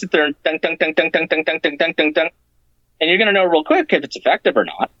you can just sit there and dunk, dunk, dunk, dunk, dunk, dunk, dunk, dunk, dunk, dunk, dunk. And you're going to know real quick if it's effective or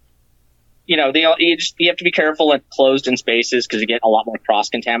not. You have to be careful at closed-in spaces because you get a lot more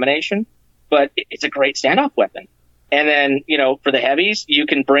cross-contamination. But it's a great standoff weapon. And then, for the heavies, you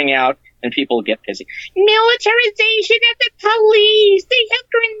can bring out, and people get pissy, militarization of the police! They have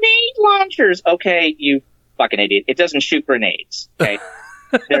grenade launchers! Okay, you fucking idiot. It doesn't shoot grenades, okay?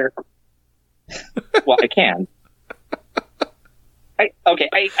 Well, I can. I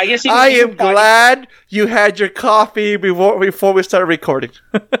guess you can. I am glad you had your coffee before we started recording.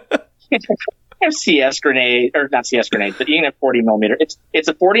 Have CS grenade, or not CS grenade, but you can have 40 millimeter. It's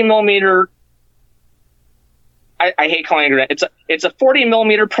a 40 millimeter. I hate calling it a grenade. It's a 40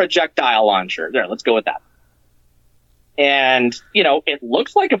 millimeter projectile launcher. There, let's go with that. And it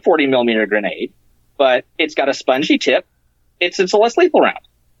looks like a 40 millimeter grenade, but it's got a spongy tip. It's a less lethal round,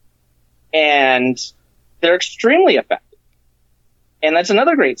 and they're extremely effective. And that's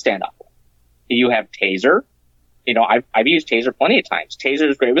another great standoff. You have taser. I've used taser plenty of times. Taser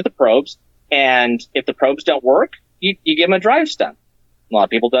is great with the probes. And if the probes don't work, you give them a drive stun. A lot of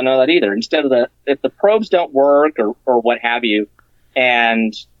people don't know that either. Instead of if the probes don't work or what have you,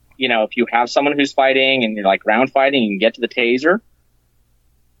 and, if you have someone who's fighting and you're like ground fighting, you can get to the taser,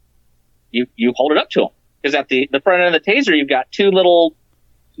 you hold it up to them. Because at the front end of the taser, you've got two little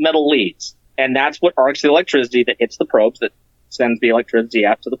metal leads. And that's what arcs the electricity that hits the probes that sends the electricity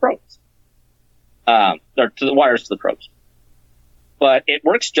out to the probes. Or to the wires to the probes. But it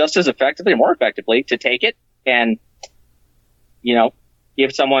works just as effectively or more effectively to take it and,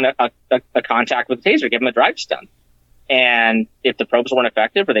 give someone a contact with a taser, give them a drive stun. And if the probes weren't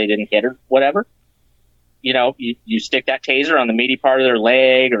effective or they didn't hit or whatever, you stick that taser on the meaty part of their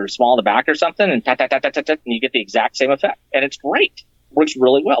leg or small of the back or something and and you get the exact same effect. And it's great. Works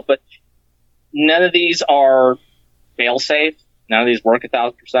really well. But none of these are fail safe. None of these work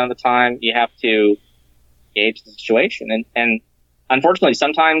 1,000% of the time. You have to gauge the situation. And unfortunately,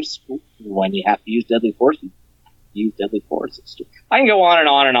 sometimes when you have to use deadly force, use deadly force. I can go on and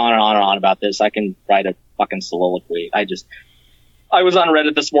on and on and on and on about this. I can write a fucking soliloquy. I was on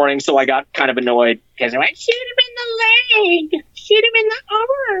Reddit this morning, so I got kind of annoyed because I'm like, shoot him in the leg, shoot him in the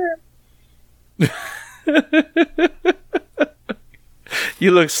arm.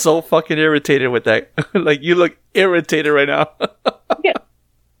 You look so fucking irritated with that. Like, you look irritated right now. Yeah.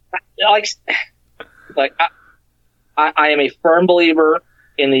 I am a firm believer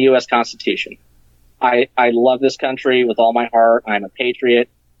in the U.S. Constitution. I love this country with all my heart. I'm a patriot.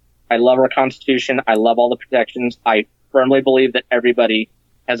 I love our Constitution. I love all the protections. I firmly believe that everybody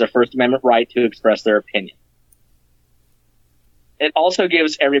has a First Amendment right to express their opinion. It also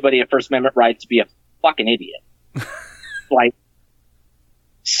gives everybody a First Amendment right to be a fucking idiot. Like,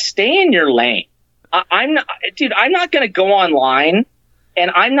 stay in your lane. I'm not going to go online,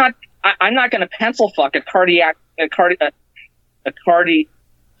 and I'm not going to pencil fuck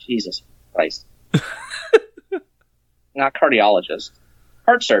Jesus Christ. Not cardiologist.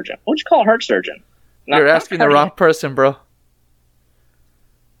 Heart surgeon. What would you call a heart surgeon? You're asking the wrong person, bro.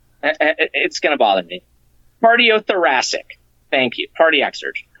 It's going to bother me. Cardiothoracic. Thank you. Cardiac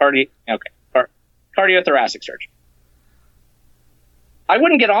surgeon. Cardiothoracic surgeon. I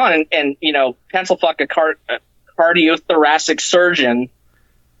wouldn't get on and pencil fuck a cardiothoracic surgeon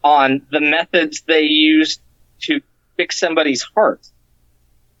on the methods they use to fix somebody's heart.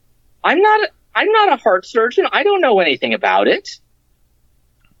 I'm not a heart surgeon. I don't know anything about it.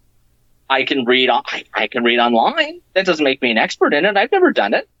 I can read online. That doesn't make me an expert in it. I've never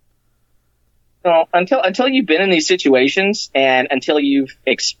done it. So until you've been in these situations and until you've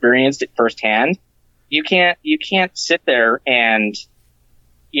experienced it firsthand, you can't sit there and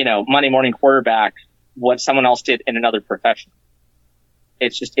Monday morning quarterback what someone else did in another profession.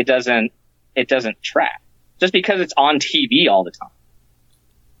 It's just it doesn't track just because it's on TV all the time.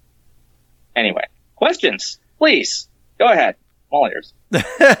 Anyway, questions, please go ahead. I'm all ears.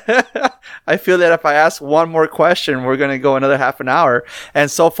 I feel that if I ask one more question, we're going to go another half an hour. And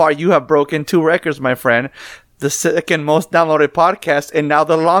so far, you have broken 2 records, my friend. The second most downloaded podcast and now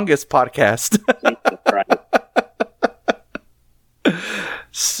the longest podcast.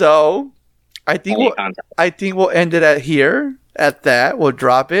 So I think we'll end it at that. We'll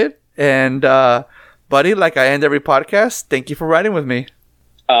drop it. And buddy, like I end every podcast, thank you for riding with me.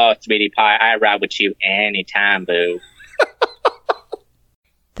 Oh, sweetie pie, I ride with you anytime, boo.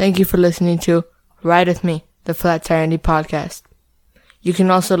 Thank you for listening to Ride With Me, the Flat Tire Indie Podcast. You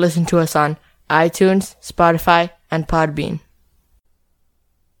can also listen to us on iTunes, Spotify, and Podbean.